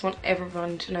firstly, I just want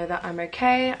everyone to know that I'm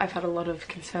okay. I've had a lot of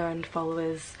concerned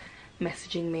followers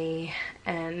messaging me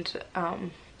and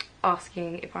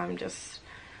asking if I'm just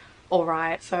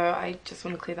alright. So I just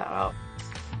want to clear that up.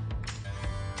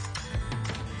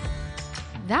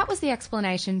 That was the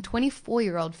explanation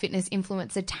 24-year-old fitness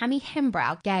influencer Tammy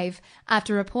Hembrow gave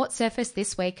after reports surfaced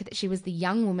this week that she was the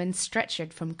young woman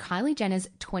stretchered from Kylie Jenner's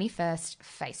 21st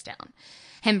facedown.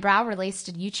 Hembrow released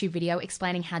a YouTube video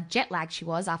explaining how jet-lagged she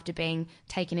was after being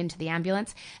taken into the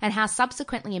ambulance and how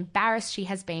subsequently embarrassed she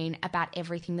has been about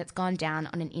everything that's gone down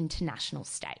on an international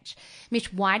stage.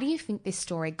 Mitch, why do you think this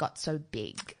story got so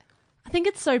big? I think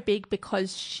it's so big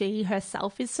because she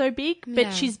herself is so big, but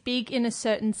Yeah. she's big in a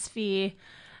certain sphere,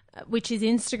 which is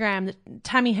Instagram.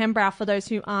 Tammy Hembrow, for those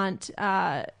who aren't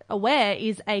aware,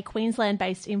 is a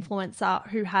Queensland-based influencer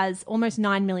who has almost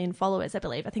 9 million followers, I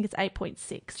believe. I think it's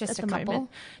 8.6 Just at a the couple?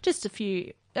 moment. Just a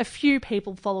few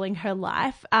people following her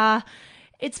life.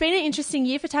 It's been an interesting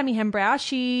year for Tammy Hembrow.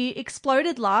 She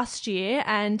exploded last year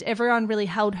and everyone really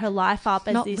held her life up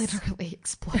as Not this... literally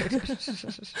exploded.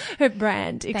 Her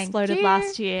brand exploded you.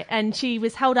 last year and she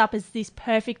was held up as this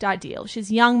perfect ideal. She's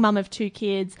a young mum of 2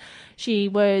 kids. She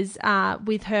was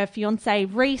with her fiance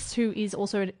Reese, who is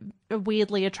also a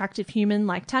weirdly attractive human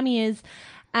like Tammy is.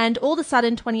 And all of a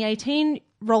sudden, 2018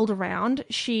 rolled around.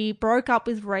 She broke up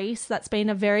with Reese. That's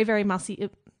been a very, very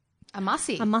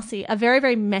A very,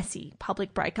 very messy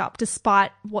public breakup,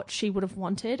 despite what she would have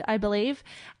wanted, I believe.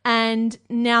 And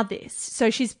now this. So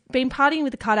she's been partying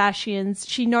with the Kardashians.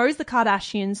 She knows the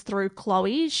Kardashians through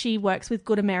Khloe. She works with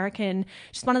Good American.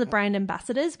 She's one of the brand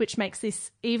ambassadors, which makes this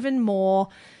even more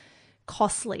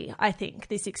costly, I think,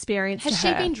 this experience. Has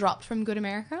she been dropped from Good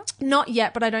America? Not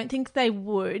yet, but I don't think they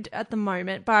would at the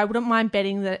moment. But I wouldn't mind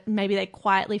betting that maybe they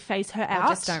quietly phase her out. Or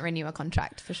just don't renew a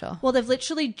contract, for sure. Well, they've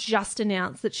literally just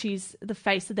announced that she's the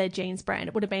face of their jeans brand.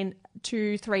 It would have been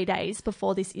 2-3 days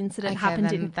before this incident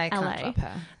happened in they LA. Can't drop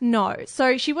her. No.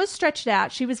 So she was stretched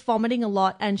out. She was vomiting a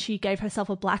lot and she gave herself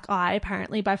a black eye,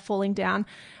 apparently, by falling down.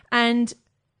 And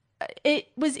it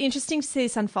was interesting to see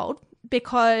this unfold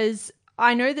because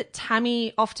I know that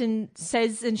Tammy often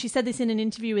says, and she said this in an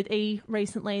interview with E!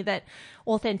 recently, that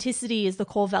authenticity is the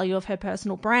core value of her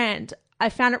personal brand. I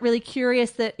found it really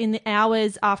curious that in the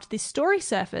hours after this story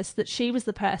surfaced, that she was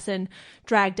the person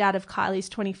dragged out of Kylie's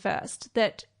 21st,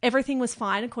 that everything was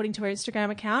fine according to her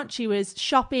Instagram account. She was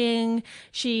shopping.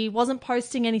 She wasn't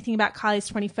posting anything about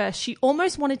Kylie's 21st. She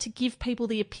almost wanted to give people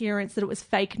the appearance that it was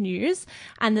fake news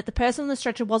and that the person on the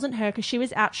stretcher wasn't her because she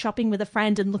was out shopping with a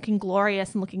friend and looking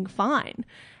glorious and looking fine.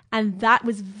 And that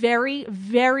was very,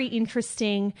 very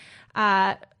interesting,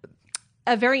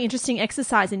 a very interesting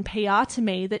exercise in PR to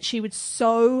me, that she would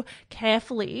so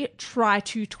carefully try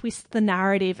to twist the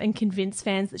narrative and convince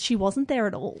fans that she wasn't there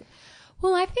at all.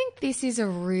 Well, I think this is a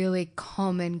really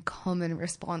common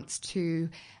response to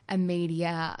a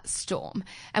media storm.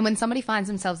 And when somebody finds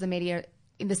themselves in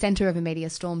the center of a media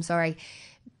storm,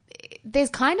 there's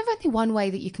kind of only one way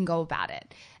that you can go about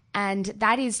it. And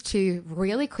that is to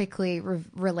really quickly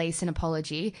release an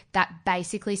apology that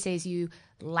basically says you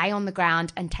lay on the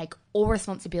ground and take all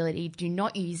responsibility. Do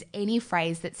not use any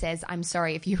phrase that says, I'm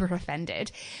sorry if you were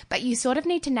offended. But you sort of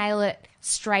need to nail it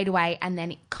straight away and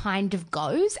then it kind of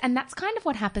goes. And that's kind of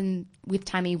what happened with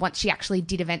Tammy once she actually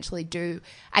did eventually do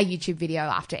a YouTube video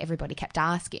after everybody kept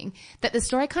asking, that the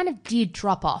story kind of did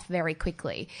drop off very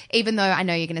quickly. Even though I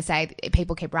know you're going to say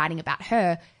people keep writing about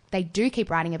her, they do keep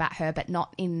writing about her, but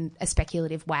not in a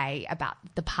speculative way about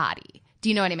the party. Do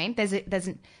you know what I mean? There's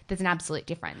an absolute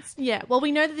difference. Yeah, well,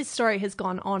 we know that this story has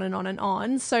gone on and on and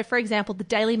on. So, for example, the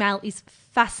Daily Mail is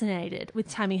fascinated with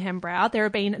Tammy Hembrow. There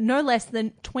have been no less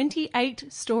than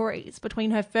 28 stories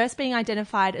between her first being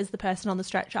identified as the person on the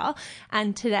stretcher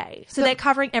and today. So they're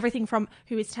covering everything from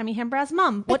who is Tammy Hembrow's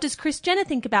mum? What does Kris Jenner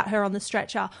think about her on the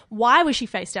stretcher? Why was she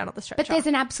face down on the stretcher? But there's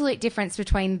an absolute difference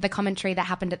between the commentary that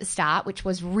happened at the start, which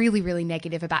was really, really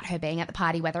negative about her being at the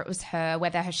party, whether it was her,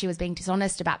 whether she was being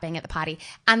dishonest about being at the party,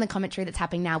 and the commentary that's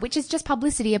happening now, which is just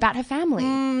publicity about her family.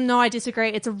 No, I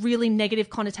disagree. It's a really negative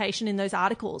connotation in those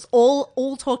articles.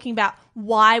 All talking about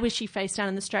why was she face down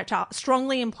in the stretcher,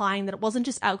 strongly implying that it wasn't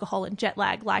just alcohol and jet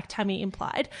lag like Tammy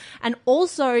implied, and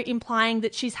also implying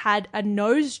that she's had a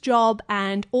nose job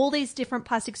and all these different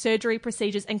plastic surgery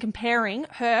procedures and comparing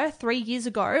her 3 years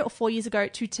ago or 4 years ago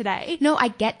to today. No, I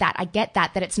get that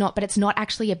it's not, but it's not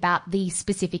actually about the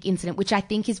specific incident, which I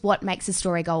think is what makes the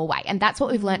story go away. And that's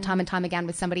what we've learned time and time again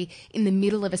with somebody in the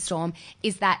middle of a storm,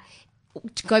 is that,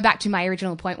 to go back to my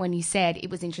original point when you said it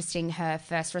was interesting her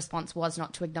first response was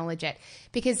not to acknowledge it,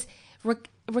 because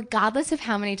regardless of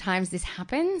how many times this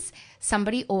happens,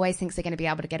 somebody always thinks they're going to be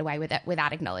able to get away with it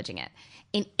without acknowledging it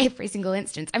in every single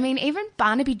instance. I mean, even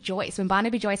Barnaby Joyce, when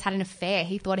Barnaby Joyce had an affair,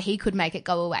 he thought he could make it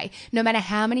go away. No matter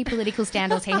how many political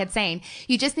scandals he had seen,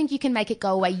 you just think you can make it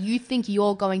go away. You think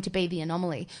you're going to be the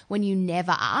anomaly when you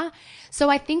never are. So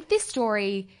I think this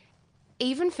story,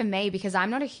 even for me, because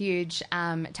I'm not a huge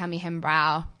Tammy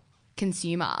Hembrow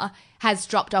consumer, has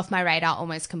dropped off my radar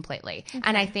almost completely. Okay.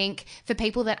 And I think for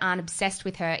people that aren't obsessed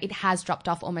with her, it has dropped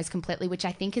off almost completely, which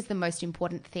I think is the most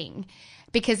important thing,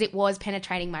 because it was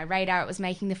penetrating my radar. It was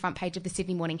making the front page of the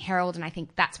Sydney Morning Herald, and I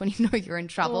think that's when you know you're in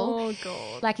trouble. Oh,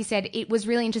 God. Like you said, it was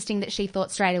really interesting that she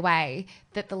thought straight away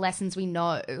that the lessons we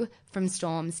know from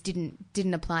storms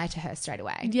didn't apply to her straight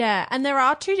away. Yeah, and there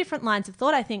are two different lines of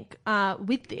thought, I think,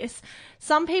 with this.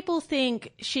 Some people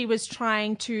think she was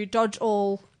trying to dodge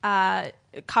all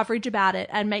coverage about it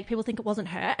and make people think it wasn't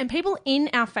her. And people in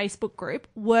our Facebook group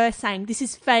were saying, this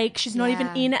is fake. She's not even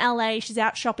in LA. She's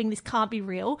out shopping. This can't be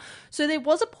real. So there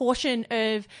was a portion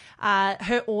of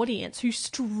her audience who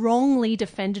strongly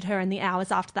defended her in the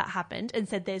hours after that happened and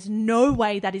said, there's no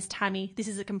way that is Tammy. This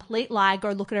is a complete lie. Go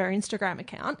look at her Instagram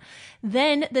account.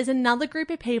 Then there's another group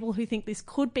of people who think this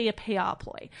could be a PR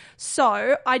ploy.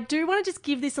 So I do want to just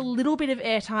give this a little bit of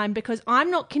airtime, because I'm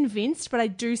not convinced, but I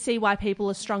do see why people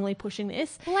are strongly pushing this.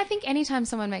 this. Well, I think anytime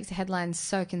someone makes a headline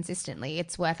so consistently,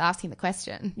 it's worth asking the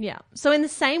question. Yeah. So in the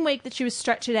same week that she was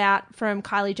stretchered out from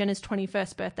Kylie Jenner's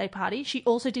 21st birthday party, she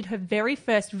also did her very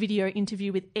first video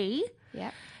interview with E!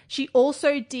 Yeah. She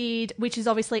also did, which is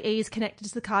obviously E! is connected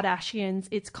to the Kardashians.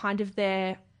 It's kind of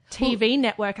their TV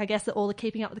network, I guess, that all the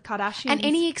Keeping Up with the Kardashians. And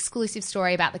any exclusive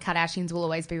story about the Kardashians will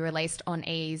always be released on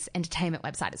E!'s entertainment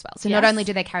website as well. So Yes. not only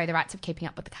do they carry the rights of Keeping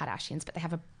Up with the Kardashians, but they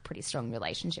have a pretty strong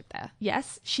relationship there.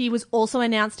 Yes, she was also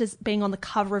announced as being on the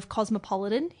cover of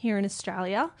Cosmopolitan here in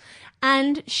Australia.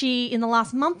 And she, in the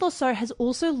last month or so, has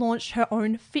also launched her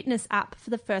own fitness app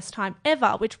for the first time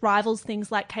ever, which rivals things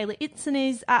like Kayla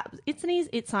Itsines' app. It's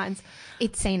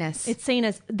seen us. It's seen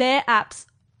as their apps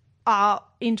are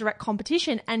in direct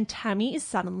competition, and Tammy is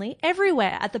suddenly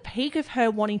everywhere. At the peak of her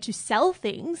wanting to sell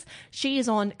things, she is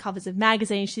on covers of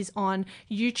magazines, she's on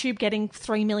YouTube getting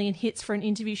 3 million hits for an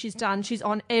interview she's done, she's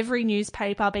on every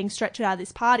newspaper being stretched out of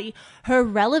this party. Her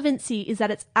relevancy is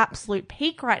at its absolute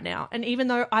peak right now, and even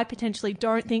though I potentially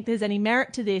don't think there's any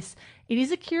merit to this, it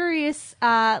is a curious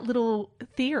little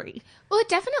theory. Well, it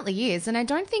definitely is. And I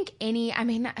don't think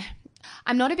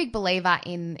I'm not a big believer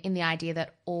in the idea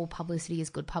that all publicity is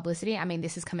good publicity. I mean,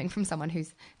 this is coming from someone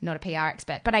who's not a PR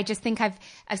expert, but I just think I've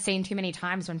seen too many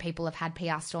times when people have had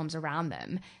PR storms around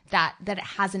them that it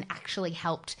hasn't actually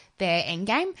helped their end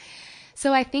game.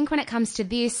 So I think when it comes to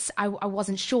this, I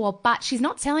wasn't sure, but she's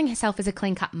not selling herself as a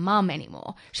clean-cut mum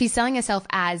anymore. She's selling herself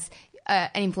as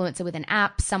an influencer with an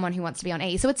app, someone who wants to be on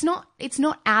E! So it's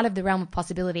not out of the realm of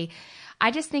possibility. I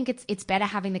just think it's better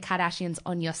having the Kardashians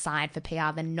on your side for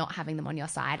PR than not having them on your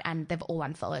side, and they've all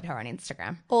unfollowed her on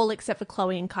Instagram. All except for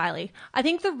Khloe and Kylie. I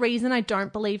think the reason I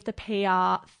don't believe the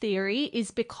PR theory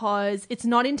is because it's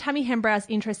not in Tammy Hembrow's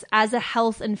interest as a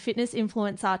health and fitness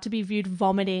influencer to be viewed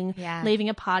vomiting, leaving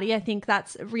a party. I think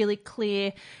that's a really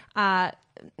clear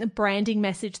branding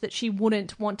message that she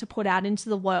wouldn't want to put out into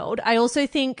the world. I also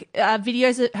think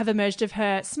videos have emerged of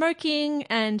her smoking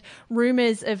and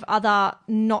rumors of other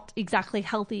not exactly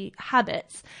healthy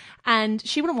habits, and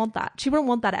she wouldn't want that. She wouldn't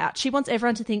want that out. She wants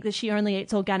everyone to think that she only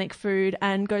eats organic food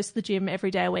and goes to the gym every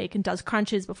day a week and does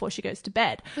crunches before she goes to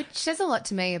bed. Which says a lot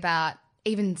to me about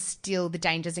even still the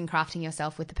dangers in crafting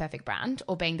yourself with the perfect brand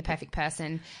or being the perfect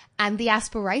person, and the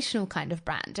aspirational kind of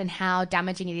brand, and how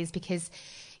damaging it is because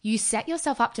you set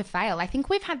yourself up to fail. I think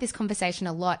we've had this conversation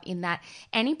a lot in that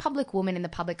any public woman in the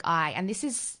public eye, and this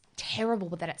is terrible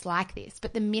that it's like this,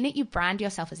 but the minute you brand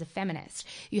yourself as a feminist,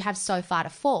 you have so far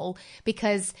to fall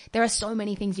because there are so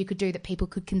many things you could do that people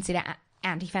could consider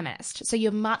anti-feminist. So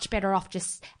you're much better off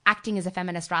just acting as a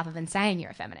feminist rather than saying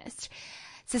you're a feminist.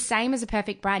 It's the same as a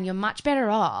perfect brand. You're much better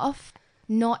off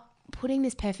not putting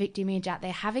this perfect image out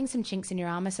there, having some chinks in your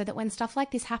armor so that when stuff like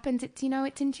this happens, it's,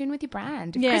 it's in tune with your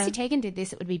brand. If Chrissy Teigen did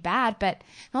this, it would be bad, but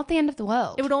not the end of the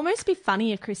world. It would almost be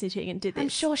funny if Chrissy Teigen did this. I'm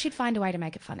sure she'd find a way to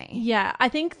make it funny. Yeah, I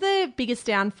think the biggest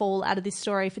downfall out of this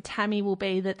story for Tammy will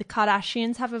be that the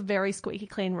Kardashians have a very squeaky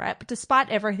clean rep, despite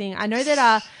everything. I know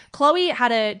that Khloe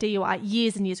had a DUI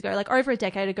years and years ago, like over a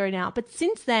decade ago now, but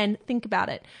since then, think about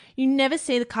it. You never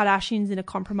see the Kardashians in a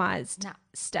compromised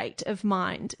state of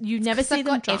mind. You never see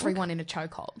them drunk. Everyone in a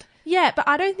chokehold. Yeah, but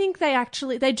I don't think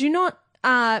they do not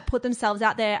put themselves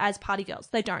out there as party girls.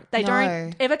 They don't. They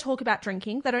don't ever talk about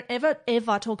drinking. They don't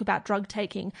ever talk about drug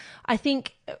taking. I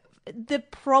think the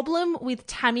problem with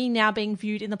Tammy now being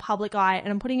viewed in the public eye, and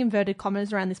I'm putting inverted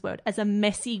commas around this word, as a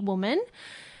messy woman,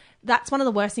 that's one of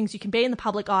the worst things you can be in the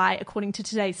public eye according to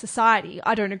today's society.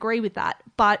 I don't agree with that.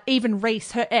 But even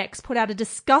Reese, her ex, put out a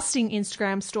disgusting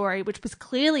Instagram story, which was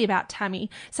clearly about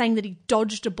Tammy, saying that he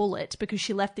dodged a bullet because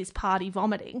she left this party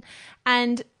vomiting.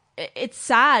 And it's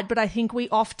sad, but I think we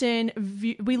often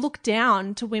we look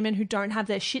down to women who don't have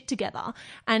their shit together.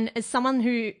 And as someone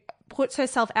who puts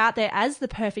herself out there as the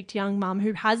perfect young mum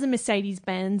who has a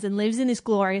Mercedes-Benz and lives in this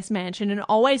glorious mansion and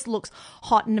always looks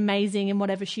hot and amazing in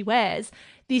whatever she wears,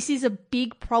 this is a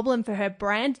big problem for her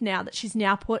brand now, that she's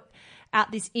now put out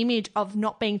this image of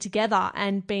not being together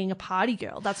and being a party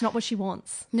girl. That's not what she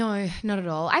wants. No, not at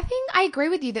all. I think I agree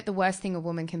with you that the worst thing a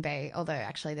woman can be, although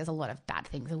actually there's a lot of bad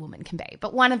things a woman can be,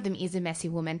 but one of them is a messy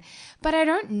woman. But I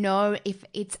don't know if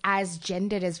it's as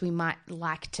gendered as we might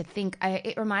like to think.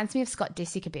 It reminds me of Scott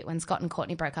Disick a bit, when Scott and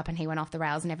Courtney broke up and he went off the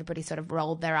rails and everybody sort of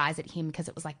rolled their eyes at him because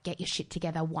it was like, get your shit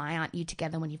together. Why aren't you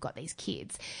together when you've got these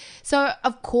kids? So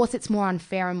of course it's more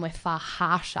unfair and we're far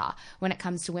harsher when it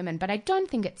comes to women, but I don't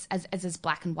think it's as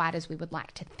black and white as we would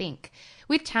like to think.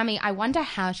 With Tammy, I wonder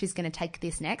how she's going to take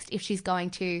this next, if she's going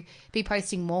to be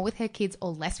posting more with her kids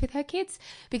or less with her kids,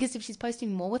 because if she's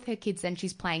posting more with her kids, then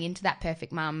she's playing into that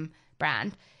perfect mum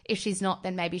brand. if she's not,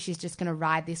 then maybe she's just going to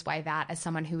ride this wave out as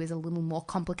someone who is a little more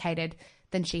complicated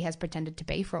than she has pretended to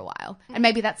be for a while. And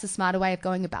maybe that's a smarter way of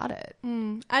going about it.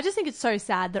 I just think it's so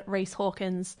sad that Reese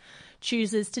Hawkins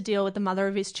chooses to deal with the mother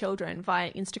of his children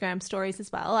via Instagram stories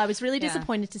as well. I was really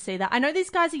disappointed to see that. I know these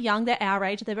guys are young. They're our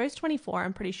age. They're both 24,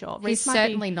 I'm pretty sure. He's Reese might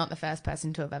certainly not the first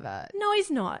person to have ever No, he's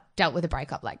not. dealt with a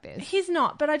breakup like this. He's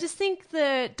not. But I just think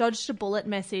the dodged a bullet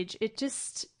message, it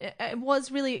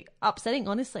was really upsetting,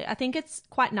 honestly. I think it's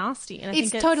quite nasty. And I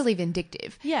It's think totally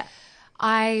vindictive. Yeah.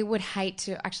 I would hate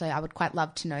to, actually, I would quite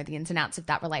love to know the ins and outs of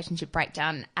that relationship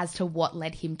breakdown as to what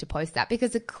led him to post that,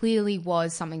 because it clearly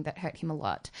was something that hurt him a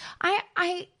lot.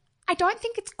 I don't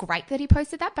think it's great that he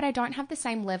posted that, but I don't have the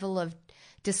same level of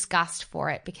disgust for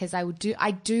it, because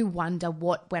I do wonder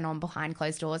what went on behind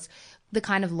closed doors, the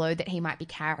kind of load that he might be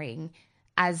carrying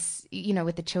as, you know,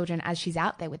 with the children as she's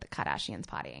out there with the Kardashians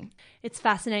partying. It's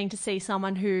fascinating to see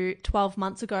someone who 12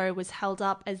 months ago was held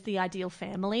up as the ideal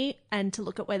family, and to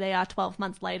look at where they are 12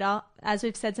 months later. As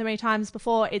we've said so many times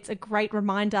before, it's a great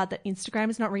reminder that Instagram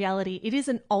is not reality. It is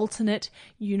an alternate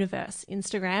universe,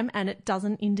 Instagram, and it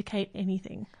doesn't indicate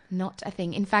anything. Not a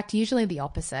thing. In fact, usually the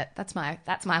opposite. That's my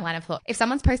line of thought. If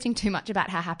someone's posting too much about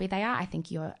how happy they are, I think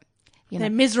they're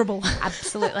miserable.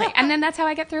 Absolutely. And then that's how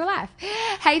I get through life.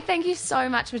 Hey, thank you so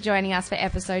much for joining us for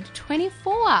episode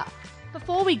 24.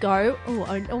 Before we go,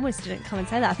 I almost didn't come and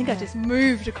say that. I think I just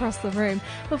moved across the room.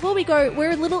 Before we go,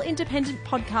 we're a little independent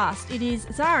podcast. It is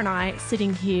Zara and I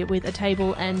sitting here with a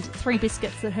table and 3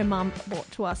 biscuits that her mum bought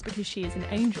to us because she is an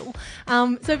angel.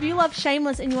 So if you love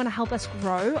Shameless and you want to help us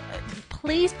grow,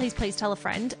 please tell a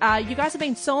friend. You guys have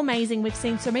been so amazing. We've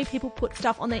seen so many people put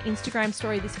stuff on their Instagram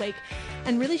story this week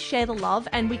and really share the love,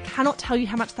 and we cannot tell you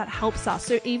how much that helps us.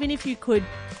 So even if you could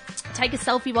take a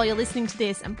selfie while you're listening to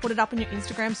this and put it up on your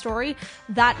Instagram story,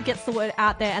 that gets the word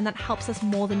out there and that helps us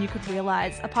more than you could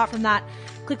realize. Apart from that,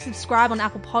 click subscribe on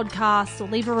Apple Podcasts or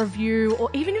leave a review, or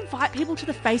even invite people to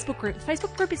the Facebook group. The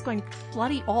Facebook group is going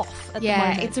bloody off at the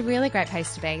moment. Yeah, it's a really great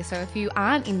place to be. So if you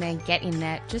aren't in there, get in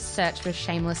there. Just search for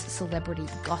Shameless Celebrity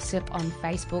Gossip on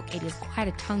Facebook. It is quite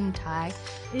a tongue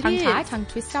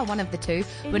twister, one of the two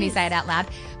when you say it out loud.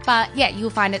 But yeah, you'll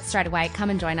find it straight away. Come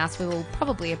and join us. We will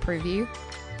probably approve you.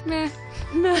 No,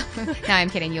 I'm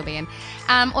kidding. You'll be in.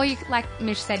 Or you, like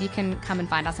Mish said, you can come and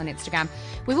find us on Instagram.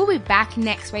 We will be back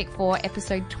next week for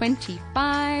episode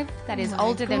 25. That is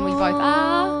older than we both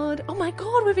are. Oh my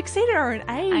God, we've exceeded our own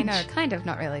age. I know, kind of,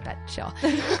 not really, but sure.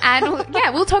 And yeah,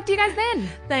 we'll talk to you guys then.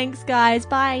 Thanks, guys.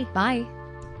 Bye. Bye.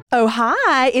 Oh,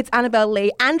 hi, it's Annabelle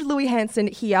Lee and Louis Hanson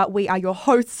here. We are your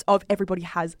hosts of Everybody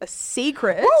Has a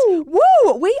Secret. Woo!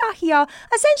 Woo! We are here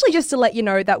essentially just to let you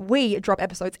know that we drop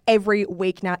episodes every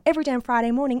week now. Every damn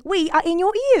Friday morning, we are in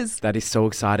your ears. That is so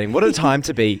exciting. What a time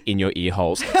to be in your ear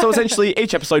holes. So essentially,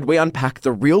 each episode we unpack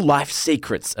the real life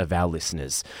secrets of our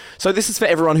listeners. So this is for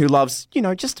everyone who loves,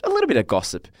 just a little bit of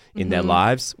gossip in their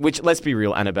lives, which, let's be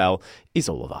real, Annabelle, is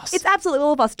all of us. It's absolutely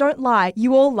all of us. Don't lie.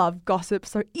 You all love gossip.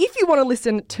 So if you want to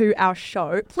listen to our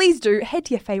show, please do head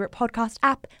to your favourite podcast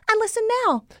app and listen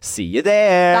now. See you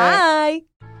there.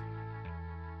 Bye.